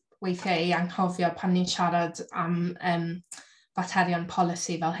hawdd weithiau i anghofio pan ni'n siarad am faterion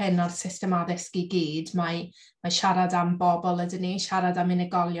polisi fel hyn o'r system addysg i gyd. Mae siarad am bobl ydyn ni, siarad am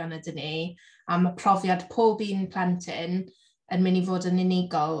unigolion ydyn ni, am y profiad pob un plentyn yn mynd i fod yn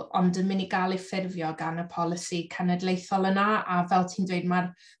unigol, ond yn mynd i gael ei ffurfio gan y polisi cenedlaethol yna, a fel ti'n dweud,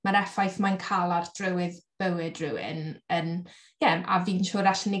 mae'r effaith mae'n cael ar drywydd bywyd rhywun. A fi'n siŵr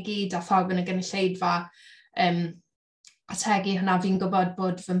allan ni gyd a phawb yn y gynulleidfa ategu hwnna. Fi'n gwybod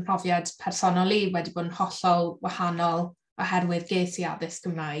bod fy mhrofiad personol i wedi bod yn hollol wahanol oherwydd ges i addysg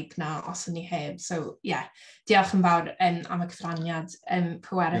Gymraeg na os o'n i heb. So, diolch yn fawr am y cyfraniad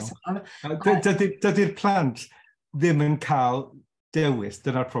pwerus. Dydy'r plant ddim yn cael dewis,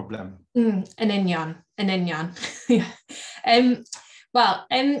 dyna'r problem. Yn union.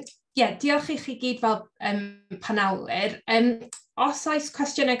 Diolch i chi gyd fel panelwyr. Os oes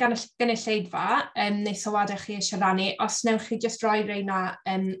cwestiynau gynulleidfa neu sylwadau chi eisiau rannu, os newch chi jyst roi reina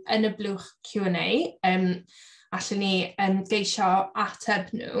yn y blwch Q&A, allwn ni geisio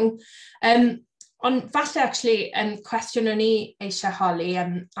ateb nhw. Ond falle, actually, cwestiwn o'n i eisiau holi, a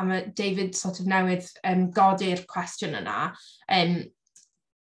mae David sort of newydd godi'r cwestiwn yna,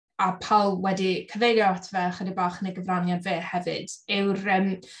 a Paul wedi cyfeirio at fe chydig bach yn y gyfraniad fe hefyd, yw'r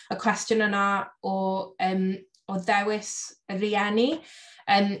y cwestiwn yna o ddewis y rieni.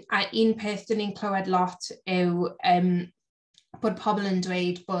 A un peth dyn ni'n clywed lot yw bod pobl yn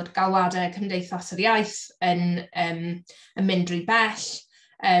dweud bod galwadau Cymdeithas yr Iaith yn mynd rhy bell,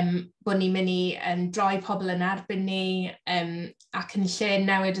 bod ni'n mynd i droi pobl yn erbyn ni, ac yn lle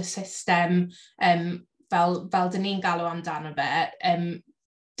newid y system fel dyn ni'n galw amdano fe,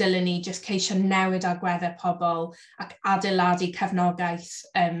 dylen ni jyst ceisio newid agweddau pobl ac adeiladu cefnogaeth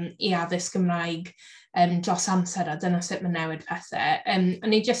i addysg Gymraeg dros amser, a dyna sut mae'n newid pethau.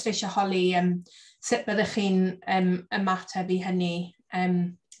 O'n i jyst eisiau holi sut byddech chi'n ymateb i hynny.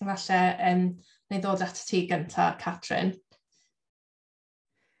 Falle neu ddod at ti gyntaf, Catrin.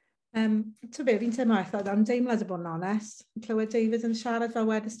 Fi'n teimlo eitha am deimlad o bod yn onest. Clywed David yn siarad fel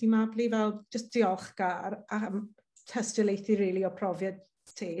wedys ti Mabli, fel just diolchgar am tystiolaethu rili o profiad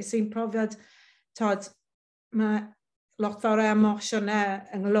ti. Sy'n profiad, mae lot fawr o emosiynau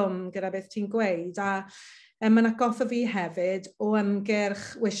ynglwm gyda beth ti'n gweud, a mae'n atgoffa fi hefyd o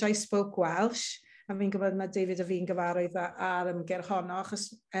ymgyrch Wish I Spoke Welsh, A fi'n gwybod mae David a fi'n gyfarwydd ar ymgyrch honno, achos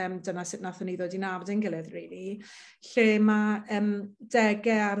dyna sut nathon ni ddod i nabod ein gilydd, really. Lle mae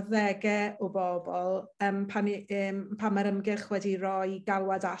degau ar ddegau o bobl, pan mae'r ymgyrch wedi rhoi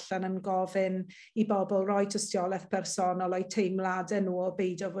galwad allan yn gofyn i bobl rhoi tystiolaeth personol o'i teimladau nhw o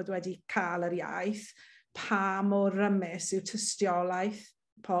beidio fod wedi cael yr iaith, pa mor rymus yw tystiolaeth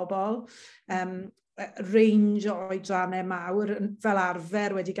pobl. Range o oedrannau mawr fel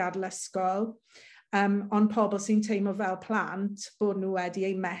arfer wedi gadael ysgol, ond pobl sy'n teimlo fel plant bod nhw wedi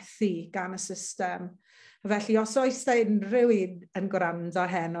ei methu gan y system. Felly, os oes unrhyw un yn gwrando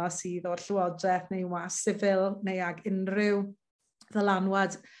heno sydd o'r Llywodraeth neu was sifil neu ag unrhyw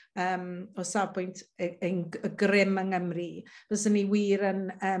ddylanwad o safbwynt y grym yng Nghymru, fyswn ni wir yn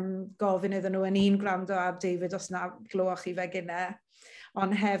gofyn iddyn nhw yn un gwrando ar David os na glywch chi fe gynnau,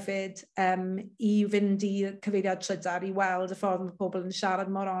 ond hefyd i fynd i cyfeiriad trydar i weld y ffordd mae pobl yn siarad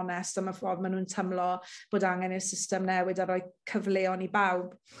mor onest am y ffordd maen nhw'n tymlo bod angen i'r system newid a rhoi cyfleon i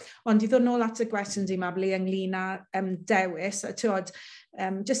bawb. Ond i ddod nôl at y gwestiwn ynglyn â dewis, a tywod,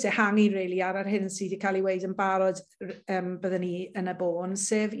 jyst ehangu really ar yr hyn sydd wedi cael ei weid yn barod byddwn ni yn y bôn,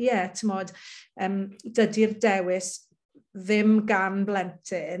 sef, tymod, dydy'r dewis ddim gan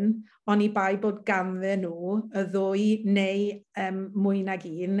blentyn, ond i bai bod ganddyn nhw y ddwy neu mwy nag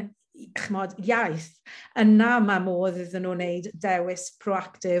un, chmod, iaith. Yna mae modd iddyn nhw wneud dewis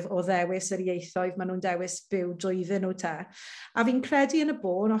proactif o ddewis yr ieithoedd maen nhw'n dewis byw drwyddyn nhw te. A fi'n credu yn y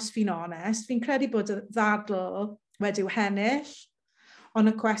bôn, os fi'n onest, fi'n credu bod y ddadl wedi'w hennill,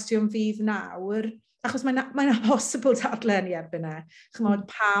 ond y cwestiwn fydd nawr, achos mae'n amhosibl dadle yn ei erbyn e. Chymod,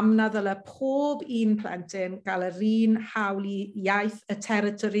 pam na ddyle pob un plentyn gael yr un hawl i iaith y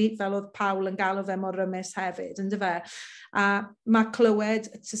territori fel oedd Paul yn galw fe mor rymus hefyd, ynddo fe? A mae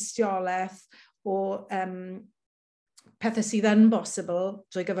clywed y tystiolaeth o pethau sydd yn bosibl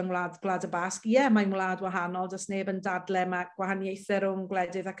drwy gyfyng Gwlad y Basg. Mae'n wlad wahanol, does neb yn dadle, mae gwahaniaethau rhwng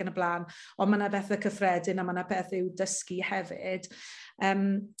gwledydd ac yn y blaen, ond mae yna bethau cyffredin a mae yna bethau i'w dysgu hefyd.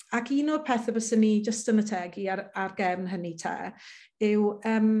 Ac un o'r pethau byswn ni jyst yn ategu ar gefn hynny te, yw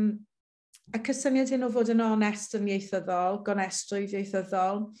y cysyniad hyn o fod yn onest yn ieithyddol, gonestrwydd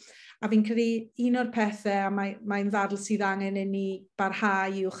ieithyddol. A fi'n credu un o'r pethau, a mae'n ddadl sydd angen i ni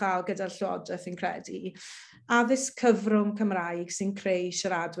barhau i'w chael gyda'r Llywodraeth fi'n credu, addysg cyfrwng Cymraeg sy'n creu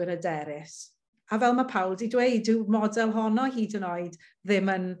siaradwyr hyderus. A fel mae Paul wedi dweud, yw model honno hyd yn oed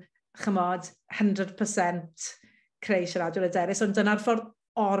ddim yn, chymod, 100% creu siaradwyr hyderus, ond dyna'r ffordd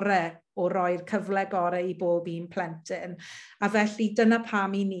orau o roi'r cyfle gorau i bob un plentyn. A felly dyna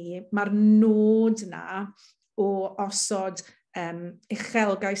pam i ni, mae'r nod na o osod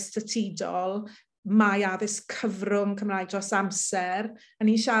uchelgais statudol, mae addysg cyfrwng Cymraeg dros amser, a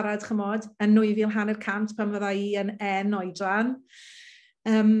ni'n siarad, chymod, yn 2050 pan fydda i yn oedran,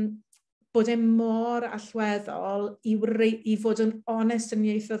 bod e mor allweddol i fod yn onest yn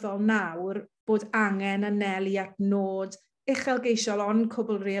ieithyddol nawr, bod angen anelu at nod uchelgeisiol ond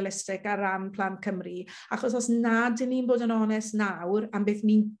cwbl realistig ar ran Plant Cymru. Achos os nad ydyn ni'n bod yn onest nawr am beth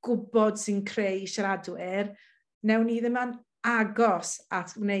ni'n gwybod sy'n creu siaradwyr, newn ni ddim yn agos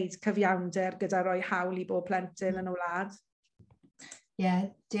at wneud cyfiawnder gyda roi hawl i bob plentyn yn y wlad.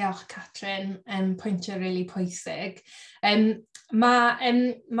 Diolch Catrin, pwyntio really pwysig.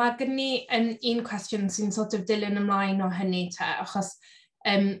 Mae gen ni un cwestiwn sy'n sort of dilyn ymlaen o hynny te, achos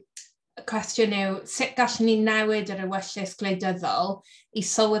y cwestiwn yw, sut gallwn ni newid yr ewyllys gwleidyddol i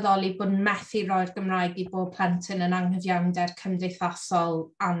sylweddoli bod yn methu roi'r Gymraeg i bob plentyn yn anghyfiawnder cymdeithasol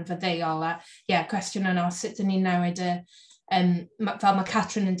anfyddeuol. A cwestiwn yno, sut dyn ni'n newid fel mae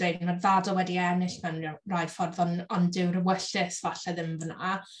Catrin yn dweud, mae'r ddadl wedi ennill mewn rai ffordd, ond dyw'r ewyllys falle ddim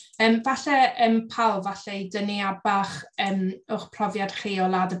fyna. Falle, Paul, falle i dynnu a bach o'ch profiad chi o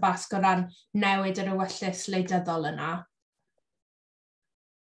Wlad y Basg o ran newid yr ewyllys wleidyddol yna.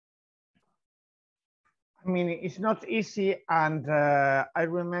 I mean, it's not easy, and I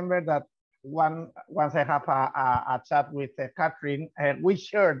remember that once I have a chat with Catrin, we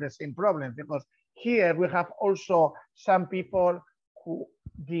share the same problem, because here we have also some people who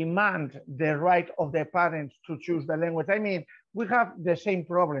demand the right of the parents to choose the language. I mean, we have the same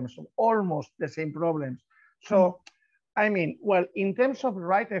problems, almost the same problems. So, I mean, well, in terms of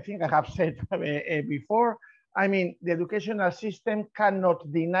right, I think I have said before, I mean, the educational system cannot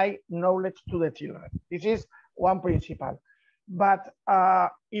deny knowledge to the children. This is one principle. But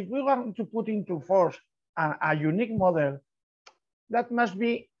if we want to put into force a unique model, that must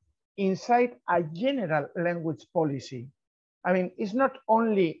be inside a general language policy. I mean, it's not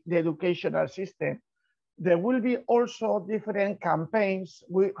only the educational system. There will be also different campaigns.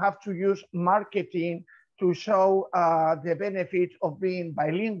 We have to use marketing to show the benefits of being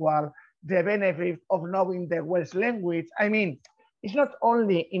bilingual, the benefit of knowing the Welsh language. I mean, it's not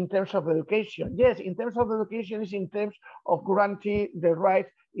only in terms of education. Yes, in terms of education, it's in terms of guarantee the right,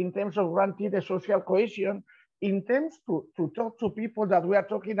 in terms of guarantee the social cohesion, in terms to talk to people that we are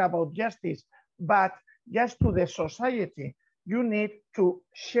talking about justice, but just to the society, you need to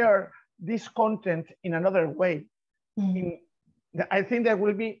share this content in another way. I think there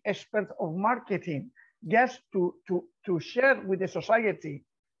will be experts of marketing just to share with the society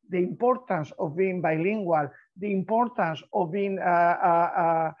the importance of being bilingual, the importance of being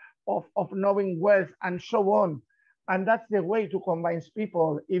of knowing Welsh, and so on. And that's the way to combine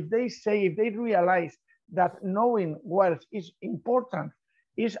people. If they realize that knowing Welsh is important,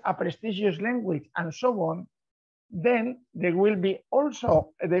 is a prestigious language, and so on, then they will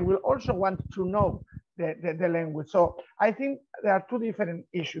also want to know the language. So I think there are two different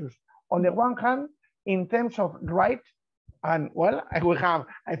issues. On the one hand, in terms of right, and well,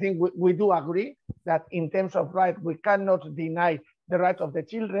 I think we do agree that in terms of right, we cannot deny the right of the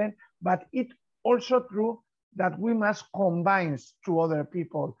children, but it's also true that we must combine to other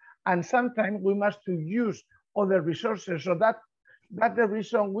people. And sometimes we must use other resources. So that's the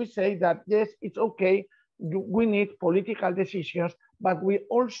reason we say that, yes, it's okay, we need political decisions, but we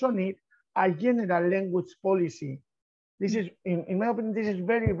also need a general language policy. This is, in my opinion, this is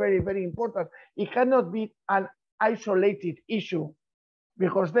very, very, very important. It cannot be an isolated issue,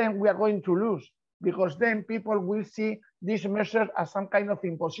 because then we are going to lose, because then people will see these measures as some kind of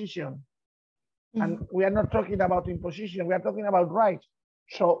imposition. And we are not talking about imposition, we are talking about rights.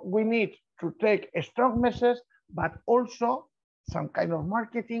 So we need to take a strong message, but also some kind of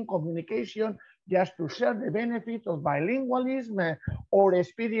marketing, communication, just to share the benefit of bilingualism or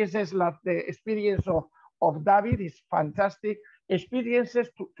experiences like the experience of David is fantastic. Experiences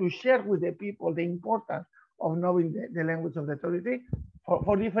to share with the people the importance of knowing the language of the authority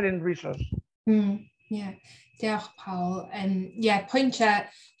for different reasons. Yeah, diolch Paul. Pwyntiau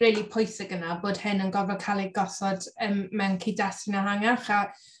really pwysig yna bod hyn yn gofod cael ei gosod mewn cyd-destun ehangach,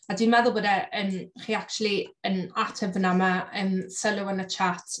 a dwi'n meddwl bod chi actually yn ateb yna, mae sylw yn y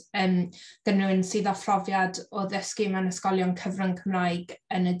chat gan rhywun sydd â phrofiad o ddysgu mewn ysgolion cyfrwng Cymraeg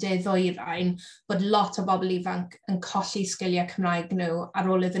yn y de-ddwyrain, bod lot o bobl ifanc yn colli sgiliau Cymraeg nhw ar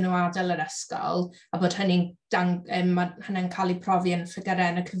ôl iddyn nhw adael yr ysgol, a bod hynny'n cael ei profi yn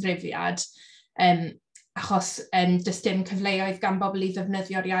ffigurau yn y cyfrifiad. Achos does dim cyfleoedd gan bobl i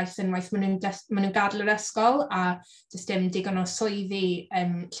ddefnyddio'r iaith unwaith maen nhw'n gadael yr ysgol, a does dim digon o swyddi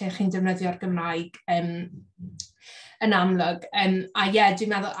lle chi'n defnyddio'r Gymraeg yn amlwg. A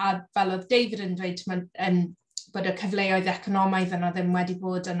dwi'n meddwl, a fel oedd David yn dweud, bod y cyfleoedd economaidd yna ddim wedi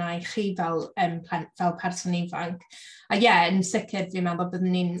bod yna i chi fel person ifanc. A yn sicr fi'n meddwl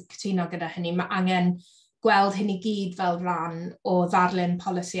byddwn ni'n cytuno gyda hynny. Mae angen gweld hyn i gyd fel rhan o ddarlun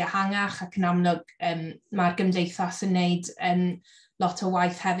polisi ehangach, ac yn amlwg mae'r gymdeithas yn wneud lot o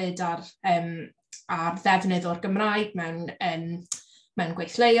waith hefyd ar ddefnydd o'r Gymraeg mewn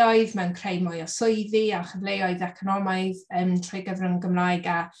gweithleoedd, mewn creu mwy o swyddi a chyfleoedd economaidd trwy gyfrwng Gymraeg,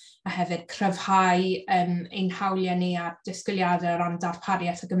 a hefyd cryfhau ein hawliau ni a'r disgwyliadau o ran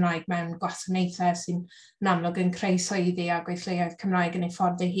darpariaeth y Gymraeg mewn gwasanaethau sy'n yn amlwg yn creu swyddi a gweithleoedd Cymraeg yn ei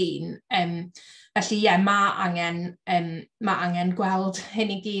ffordd eu hun. Felly mae angen gweld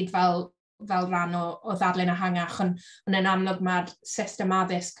hyn i gyd fel rhan o ddarlun ehangach, ond yn amlwg mae'r system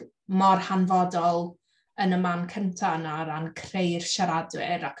addysg mor hanfodol yn y man cyntaf yna o ran creu'r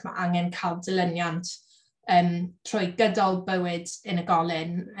siaradwyr, ac mae angen cael dilyniant trwy gydol bywyd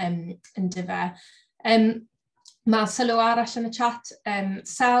unigolyn yn dyfe. Mae sylw arall yn y chat,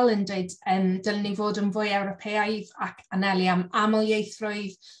 Sel yn dweud dylen ni fod yn fwy Ewropeaidd ac anelu am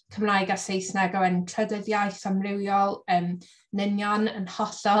amlieithrwydd Cymraeg a Saesneg o trydydd iaith amrywiol, yn union yn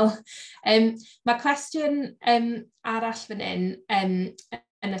hollol. Mae cwestiwn arall fan hyn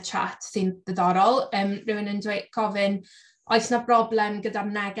yn y chat sy'n ddiddorol. Rwy'n yn gofyn, oes yna broblem gyda'r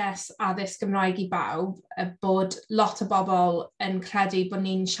neges addysg Gymraeg i bawb, bod lot o bobl yn credu bod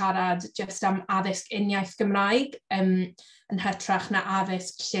ni'n siarad jyst am addysg uniaith Gymraeg yn hytrach na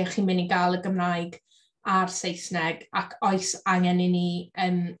addysg lle chi'n mynd i gael y Gymraeg a'r Saesneg, ac oes angen i ni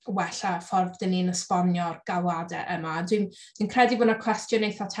wella ffordd dyn ni'n esbonio'r galwadau yma. Dwi'n credu bod yna cwestiwn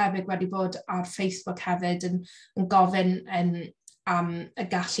eitha tebyg wedi bod ar Facebook hefyd yn gofyn am y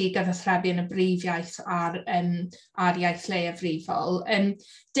gallu gyfathrebu yn y brif iaith a'r iaith leiafrifol.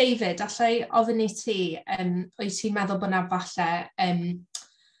 David, allai ofyn i ti, wyt ti'n meddwl bod yna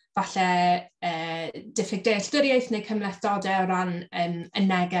falle diffyg dealltwriaeth neu cymhlethdodau o ran y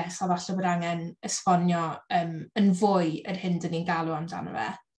neges, a falle bod angen esbonio yn fwy yr hyn dyn ni'n galw amdano fe?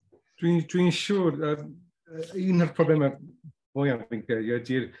 Dwi'n siŵr, un o'r problemau fwyaf fi'n credu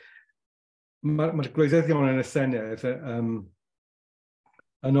ydy'r Mae'r gwleidyddion yn y Senedd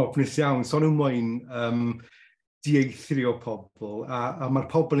yn ofnus iawn. So nhw'n moyn dieithrio pobl, a mae'r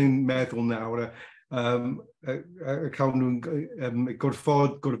pobl yn meddwl nawr cael nhw'n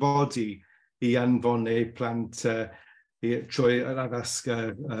gorfodi i anfon eu plant trwy yr addysg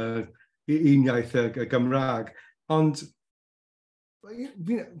un iaith y Gymraeg. Ond,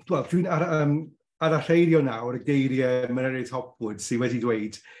 dwi'n ar y rheirio nawr y geiriau Meryl Hopwood sydd wedi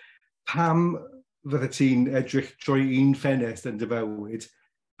dweud pam fydda ti'n edrych trwy un ffenest yn dy fywyd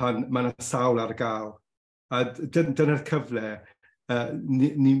pan mae yna sawl ar gael. A dyna'r cyfle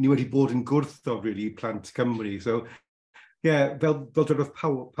ni wedi bod yn gwrtho really plant Cymru. So, fel dwedodd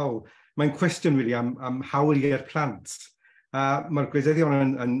Paul, mae'n cwestiwn really am hawliau'r plant. Mae'r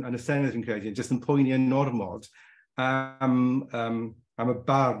gwleidyddion yn y Senedd yn credu, jyst yn poeni yn ormod am y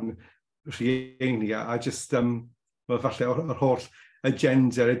barn rhieni, a jyst falle o'r holl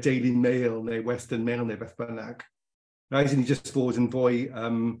agenda, y Daily Mail neu Western Mail neu beth bynnag. Rhaid i ni jyst fod yn fwy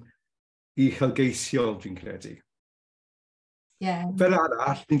uchelgeisiol, dwi'n credu. Fel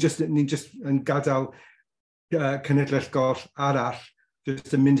arall, ni'n jyst yn gadael cenedlaethol arall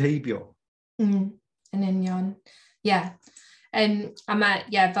jyst yn mynd heibio. Yn union. Fel mae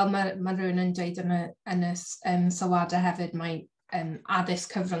rhywun yn dweud yn y sylwadau hefyd, mae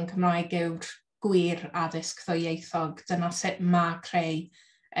addysg cyfrwng Cymraeg yw'r gwir addysg ddwyieithog. Dyna sut mae creu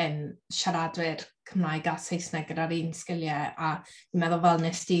siaradwyr Cymraeg a Saesneg gyda'r un sgiliau. A dwi'n meddwl fel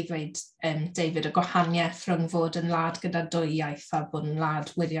nes ti ddweud, David, y gwahaniaeth rhwng fod yn wlad gyda dwy iaith a bod yn wlad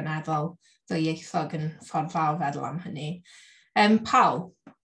wirioneddol ddwyieithog yn ffordd dda o feddwl am hynny. Paul?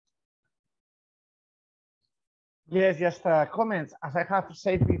 Yes, just a comment. As I have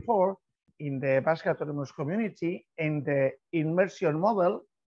said before, in the Basque Autonomous Community, in the immersion model,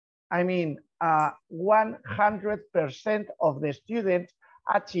 I mean, 100% of the students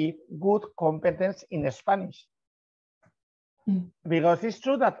achieve good competence in Spanish. Because it's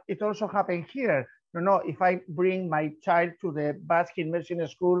true that it also happened here. If I bring my child to the Basque immersion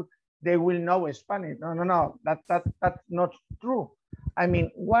school, they will know Spanish. No, that's not true. I mean,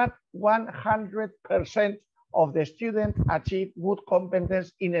 100% of the students achieve good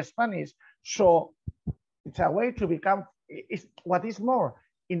competence in Spanish. So it's a way to become, what is more,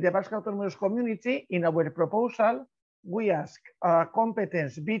 in the Basque Autonomous Community, in our proposal, we ask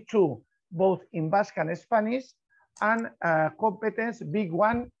competence B2, both in Basque and Spanish, and competence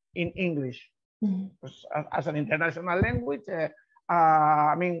B1 in English. As an international language,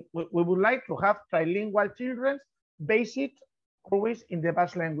 I mean, we would like to have trilingual children based always in the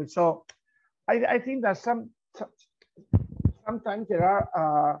Basque language. So I think that sometimes there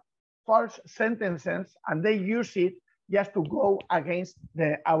are false sentences and they use it just to go against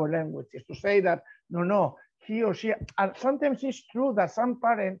our language, is to say that, no, he or she, and sometimes it's true that some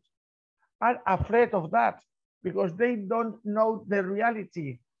parents are afraid of that because they don't know the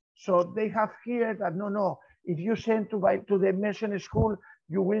reality. So they have heard that, no, if you send to the immersion school,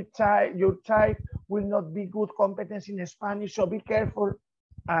 your child will not be good competence in Spanish, so be careful.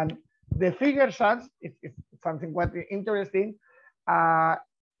 And the figures are, it's something quite interesting,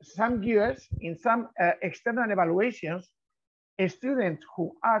 some years, in some external evaluations, students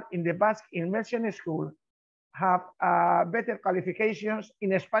who are in the Basque immersion school have better qualifications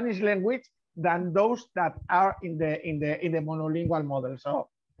in Spanish language than those that are in the monolingual model. So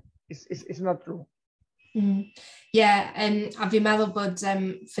it's not true. A fi'n meddwl bod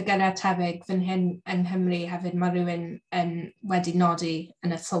ffigurau tebyg fan hyn yn Nghymru hefyd mae rhywun wedi nodi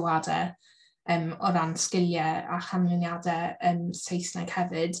yn y sylwadau o ran sgiliau a chanlyniadau Saesneg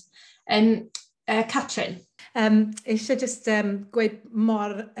hefyd. Catrin? Eisiau jyst gweud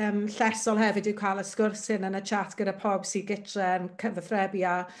mor llesol hefyd yw cael y sgwrs hyn yn y chat gyda pob sy'n gytre yn cyfathrebu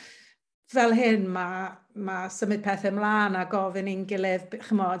a fel hyn mae symud pethau ymlaen a gofyn i'n gilydd,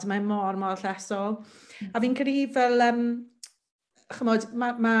 chymod, mae'n mor llesol. A fi'n credu fel, chymod,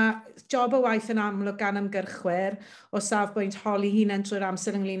 mae job o waith yn amlwg gan ymgyrchwyr o safbwynt holi hunain trwy'r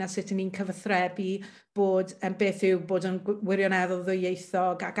amser ynglyn â sut ni'n cyfathrebu bod beth yw bod yn wirioneddol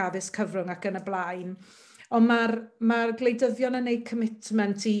ddwyieithog ac addysg cyfrwng ac yn y blaen. Ond mae'r gwleidyddion yn gwneud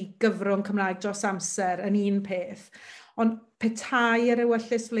commitment i gyfrwng Cymraeg dros amser yn un peth. Ond petai yr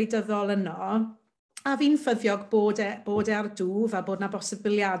ewyllus wleidyddol yno, a fi'n ffyddiog bod e ar dwf a bod yna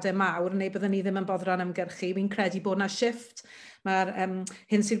bosibiliadau mawr neu byddwn ni ddim yn boddran ymgyrchu. Fi'n credu bod yna shift Mae'r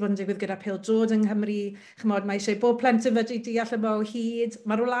hyn sydd bod yn digwydd gyda pêl-drod yng Nghymru, chymod, mae eisiau bob plentyn fedru deall yma o hyd.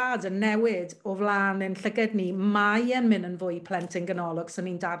 Mae'r wlad yn newid o flaen ein llyged ni. Mae yn mynd yn fwy plentyn ganolog sy'n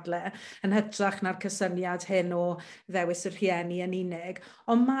ni'n dadle, yn hytrach na'r cysyniad hyn o ddewis y rhieni yn unig.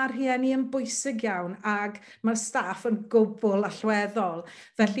 Ond mae'r rhieni yn bwysig iawn ac mae'r staff yn gwbl allweddol.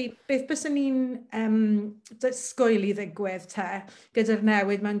 Felly, beth byswn ni'n disgwyl i ddigwydd gyda'r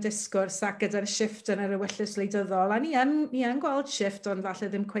newid mewn disgwrs ac gyda'r shift yn yr ewyllus wleidyddol, a ni yn gweld shift ond falle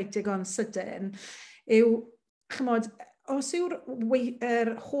ddim cweit digon sydyn, yw, chymod, os yw'r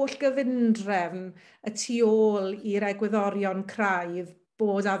holl gyfundrefn y tu ôl i'r egwyddorion craidd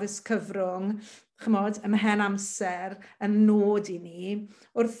bod addysg cyfrwng, chymod, ymhen amser yn nod i ni,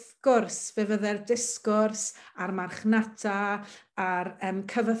 wrth gwrs fe fydde'r disgwrs a'r marchnata, a'r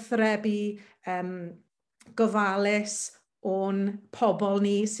cyfathrebu gofalus o'n pobl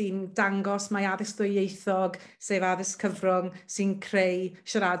ni sy'n dangos mae addysg ddwyieithog, sef addysg cyfrwng, sy'n creu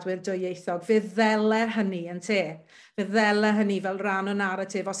siaradwyr dwyieithog. Fe ddele hynny yn te. Fe ddele hynny fel rhan o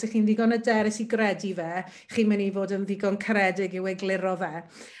naratif. Os ych chi'n ddigon hyderus i gredu fe, chi'n mynd i fod yn ddigon caredig i'w egluro fe.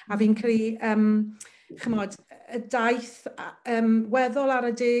 A fi'n creu, chymod, y daith weddol ar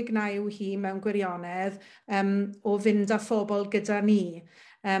y deg na yw hi mewn gwirionedd o fynd â phobl gyda ni.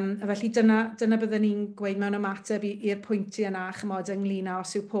 Felly dyna byddwn ni'n gweud mewn ymateb i'r pwyntiau yna, chymod, ynglyn â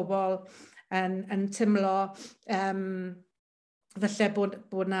os yw pobl yn tymlo falle bod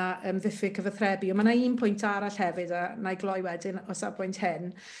yna ddiffyg cyfathrebu. Ond mae yna un pwynt arall hefyd, a na i gloi wedyn o safbwynt hyn.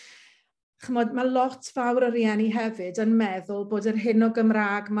 Chymod, mae lot fawr o rieni hefyd yn meddwl bod yr hyn o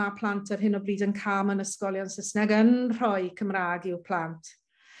Gymraeg mae plant ar hyn o bryd yn cael mewn ysgolion Saesneg yn rhoi Cymraeg i'w plant.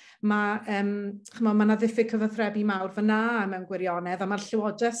 Mae yna ddiffyg cyfathrebu mawr fyna mewn gwirionedd, a mae'r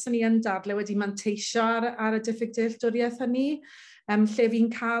llywodraeth sy'n ni yn dadle wedi manteisio ar y diffyg dealltwriaeth hynny, lle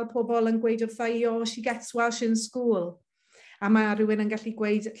fi'n cael pobl yn gweud wrtha i, oh, she gets Welsh in school. A mae rhywun yn gallu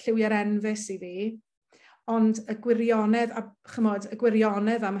gweud lliwiau'r enfus i fi. Ond y gwirionedd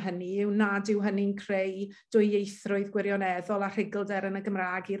am hynny yw nad yw hynny'n creu dwyieithrwydd gwirioneddol a rhugylder yn y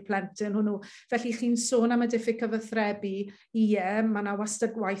Gymraeg i'r plentyn hwnnw. Felly chi'n sôn am y diffyg cyfathrebu, mae yna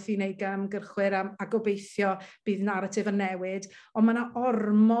wastad gwaith i wneud ymgyrchwyr a gobeithio bydd naratif yn newid, ond mae yna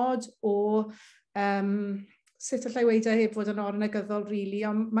ormod o sut allai weid heb fod yn ornegyddol rili,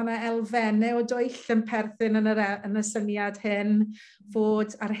 ond mae yna elfennau o dwyll yn perthyn yn y syniad hyn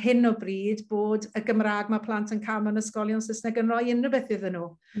fod ar hyn o bryd bod y Gymraeg mae plant yn cael mewn ysgolion Saesneg yn rhoi unrhyw beth iddyn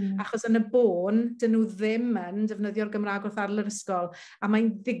nhw. Achos yn y bôn, dyn nhw ddim yn defnyddio'r Gymraeg wrth ardal yr ysgol, a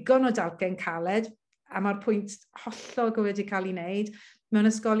mae'n ddigon o dalcen caled, a mae'r pwynt hollol wedi cael ei wneud, mewn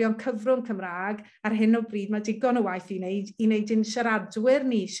ysgolion cyfrwng Cymraeg, ar hyn o bryd mae digon o waith i wneud i'n siaradwyr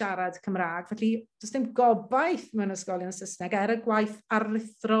ni siarad Cymraeg. Felly, does dim gobaith mewn ysgolion Saesneg y gwaith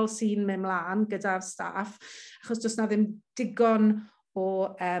aruthrol sy'n mynd mlaen gyda'r staff, achos does na ddim digon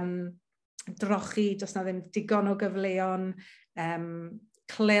o drochi, does na ddim digon o gyfleon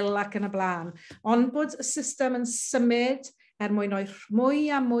clil ac yn y blaen. Ond bod y system yn symud mwyn rhoi mwy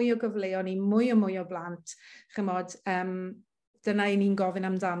a mwy o gyfleon i mwy o blant, chymod, dyna i ni'n gofyn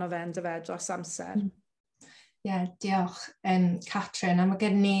amdano fe yn dyfe dros amser. Diolch, Catrin. A mae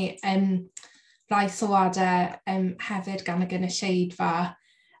gen ni rai sylwadau hefyd gan y gynulleidfa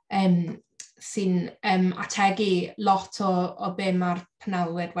sy'n ategu lot o be mae'r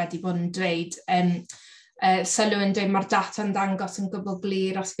panelwyr wedi bod yn dweud. Sylw yn dweud mae'r data yn dangos yn gwbl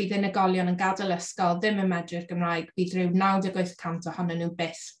glir os bydd unigolion yn gadael ysgol ddim yn medru'r Gymraeg, bydd rhyw 98% ohonyn nhw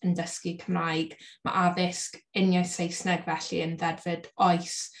byth yn dysgu Cymraeg. Mae addysg uniaith Saesneg felly yn ddedfyd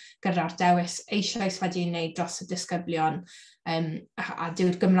oes gyda'r dewis eisoes wedi wneud dros y disgyblion, a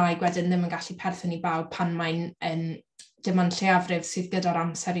dyw'r Gymraeg wedyn ddim yn gallu perthyn i bawb pan mae'n dim ond lleiafrif sydd gyda'r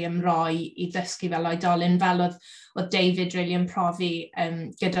amser i ymroi i ddysgu fel oedolyn, fel oedd David really yn profi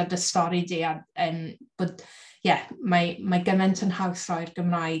gyda dy stori di, a bod, mae gymaint yn haws roi'r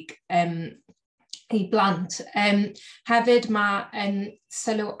Gymraeg i blant. Hefyd mae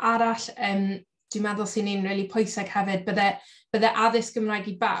sylw arall, dwi'n meddwl sy'n un really pwysig hefyd, bydde addysg Gymraeg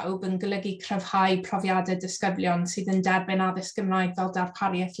i bawb yn golygu cryfhau profiadau disgyblion sydd yn derbyn addysg Gymraeg fel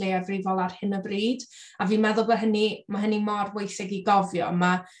darpariaeth leiafrifol ar hyn o bryd. A fi'n meddwl bod mae hynny mor bwysig i gofio.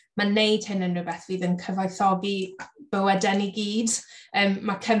 Mae wneud hyn yn rhywbeth fydd yn cyfoethogi bywydau ni gyd.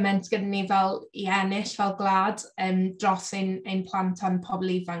 Mae cymaint gyda ni fel i ennill fel gwlad dros ein plant a'n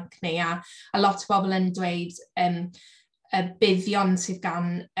pobl ifanc ni. A lot o bobl yn dweud y buddion sydd gan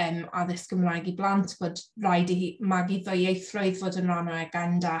addysg Gymraeg i blant, bod rhaid i magu ddwyieithrwydd fod yn rhan o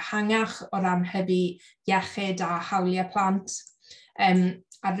agenda hangach o ran hybu iechyd a hawliau plant.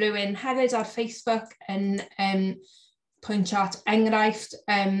 A rhywun hefyd ar Facebook yn pwyntio at enghraifft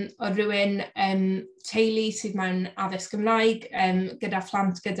o rywun teulu sydd mewn addysg Gymraeg gyda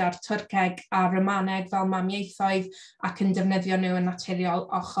phlant gyda'r Twrceg a Romaneg fel mamiaethoedd ac yn defnyddio nhw yn naturiol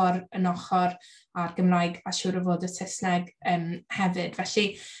ochr yn ochr a'r Gymraeg a siŵr o fod y Saesneg hefyd. Felly,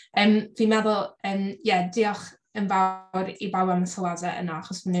 fi'n meddwl, diolch yn fawr i bawb am y sylwadau yna,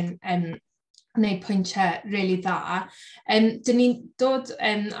 achos maen nhw'n wneud pwyntiau rili dda. Dyn ni'n dod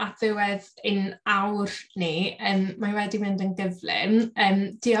at ddiwedd ein awr ni, mae wedi mynd yn gyflym.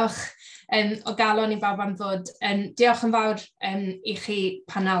 Diolch o galon i bawb am ddod. Diolch yn fawr i chi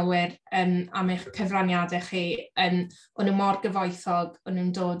panelwyr am eich cyfraniadau chi. O'n nhw mor gyfoethog, o'n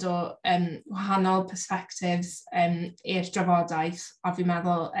nhw'n dod o wahanol perspectives i'r drafodaeth, a fi'n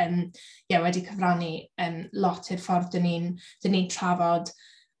meddwl wedi cyfrannu lot i'r ffordd dyn ni'n trafod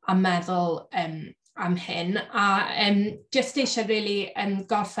a meddwl am hyn. A jyst eisiau really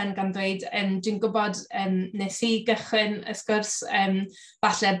gorffen gan dweud, dwi'n gwybod nes i gychwyn y sgwrs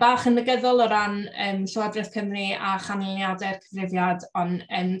falle bach yn negyddol o ran Llywodraeth Cymru a chanlyniadau'r cyfrifiad, ond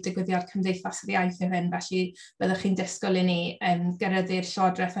digwyddiad Cymdeithas yr Iaith yw hyn, felly byddwch chi'n disgwyl i ni gyrraeddu'r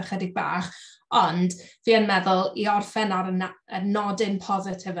Llywodraeth ychydig bach. Ond fi yn meddwl i orffen ar y nodyn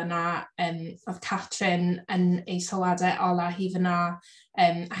positif yna, oedd Catrin yn ei sylwadau ola hi fyna, a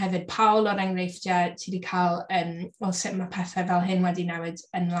hefyd Paul o'r enghreifftiau ti wedi cael o sut mae pethau fel hyn wedi newid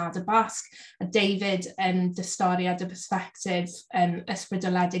yn Wlad y Basg, a David dy stori a dy perspectif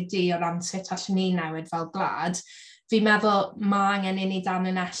ysbrydoledig di o ran sut allan ni newid fel gwlad. Fi'n meddwl mae angen i ni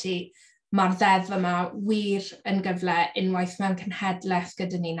danlinellu mae'r ddeddf yma wir yn gyfle unwaith mewn cenhedlaeth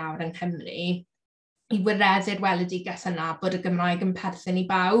gyda ni nawr yng Nghymru i wireddu'r weledigaeth yna bod y Gymraeg yn perthyn i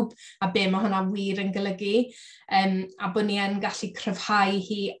bawb a be mae hwnna wir yn golygu, a bod ni yn gallu cryfhau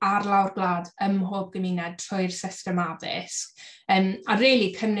hi ar lawr gwlad ym mhob gymuned trwy'r system addysg. A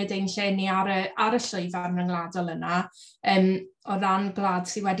really cymryd ein lle ni ar y llwyfan ryngwladol yna o ran gwlad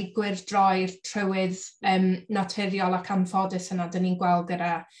sydd wedi gwyrdroi'r trywydd naturiol ac anffodus yna dyn ni'n gweld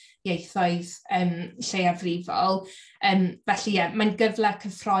gyda ieithoedd lleiafrifol. Felly, mae'n gyfle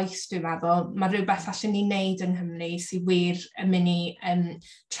cyffroes, dwi'n meddwl. Mae rhywbeth allan ni wneud yng Nghymru sydd wir yn mynd i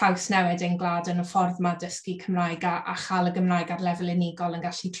trawsnewid ein gwlad yn y ffordd mae dysgu Cymraeg a chael y Gymraeg ar lefel unigol yn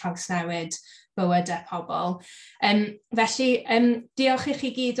gallu trawsnewid bywydau pobl. Felly, diolch i chi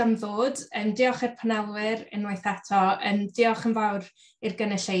gyd am ddod. Diolch i'r panelwyr unwaith eto. Diolch yn fawr i'r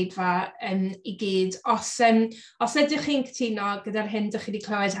gynulleidfa i gyd. Os ydych chi'n cytuno gyda'r hyn ydych chi wedi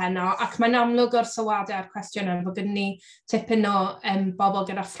clywed heno, ac mae'n amlwg o'r sylwadau a'r cwestiynau bod gyda ni tipyn o bobl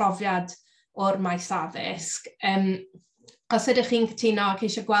gyda phrofiad o'r maes addysg. Os ydych chi'n cytuno ac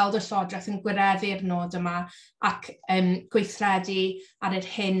eisiau gweld y Llywodraeth yn gwireddu'r nod yma ac gweithredu ar yr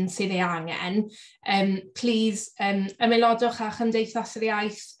hyn sydd ei angen, please ymaelodwch â Chymdeithas yr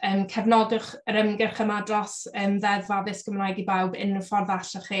Iaith, cefnogwch yr ymgyrch yma dros Ddeddf Addysg Gymraeg i bawb unrhyw ffordd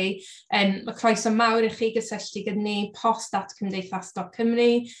allwch chi. Mae croeso mawr i chi gysylltu gyda ni post@cymdeithas.cymru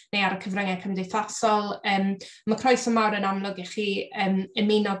neu ar y cyfryngau cymdeithasol. Mae croeso mawr yn amlwg i chi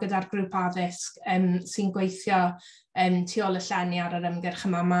ymuno gyda'r grŵp addysg sy'n gweithio tu ôl y llenni ar yr ymgyrch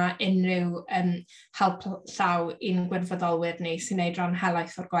yma. Mae unrhyw help llaw i'n gwirfoddolwyr ni sy'n gwneud rhan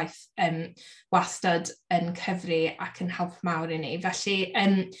helaeth o'r gwaith wastad yn cyfri ac yn help mawr i ni. Felly,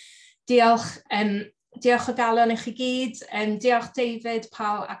 diolch o galon i chi gyd. Diolch David,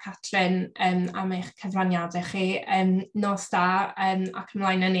 Paul a Catrin am eich cyfraniadau chi. Nos da ac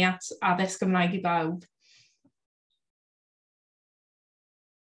ymlaen yn ni at addysg Gymraeg i bawb.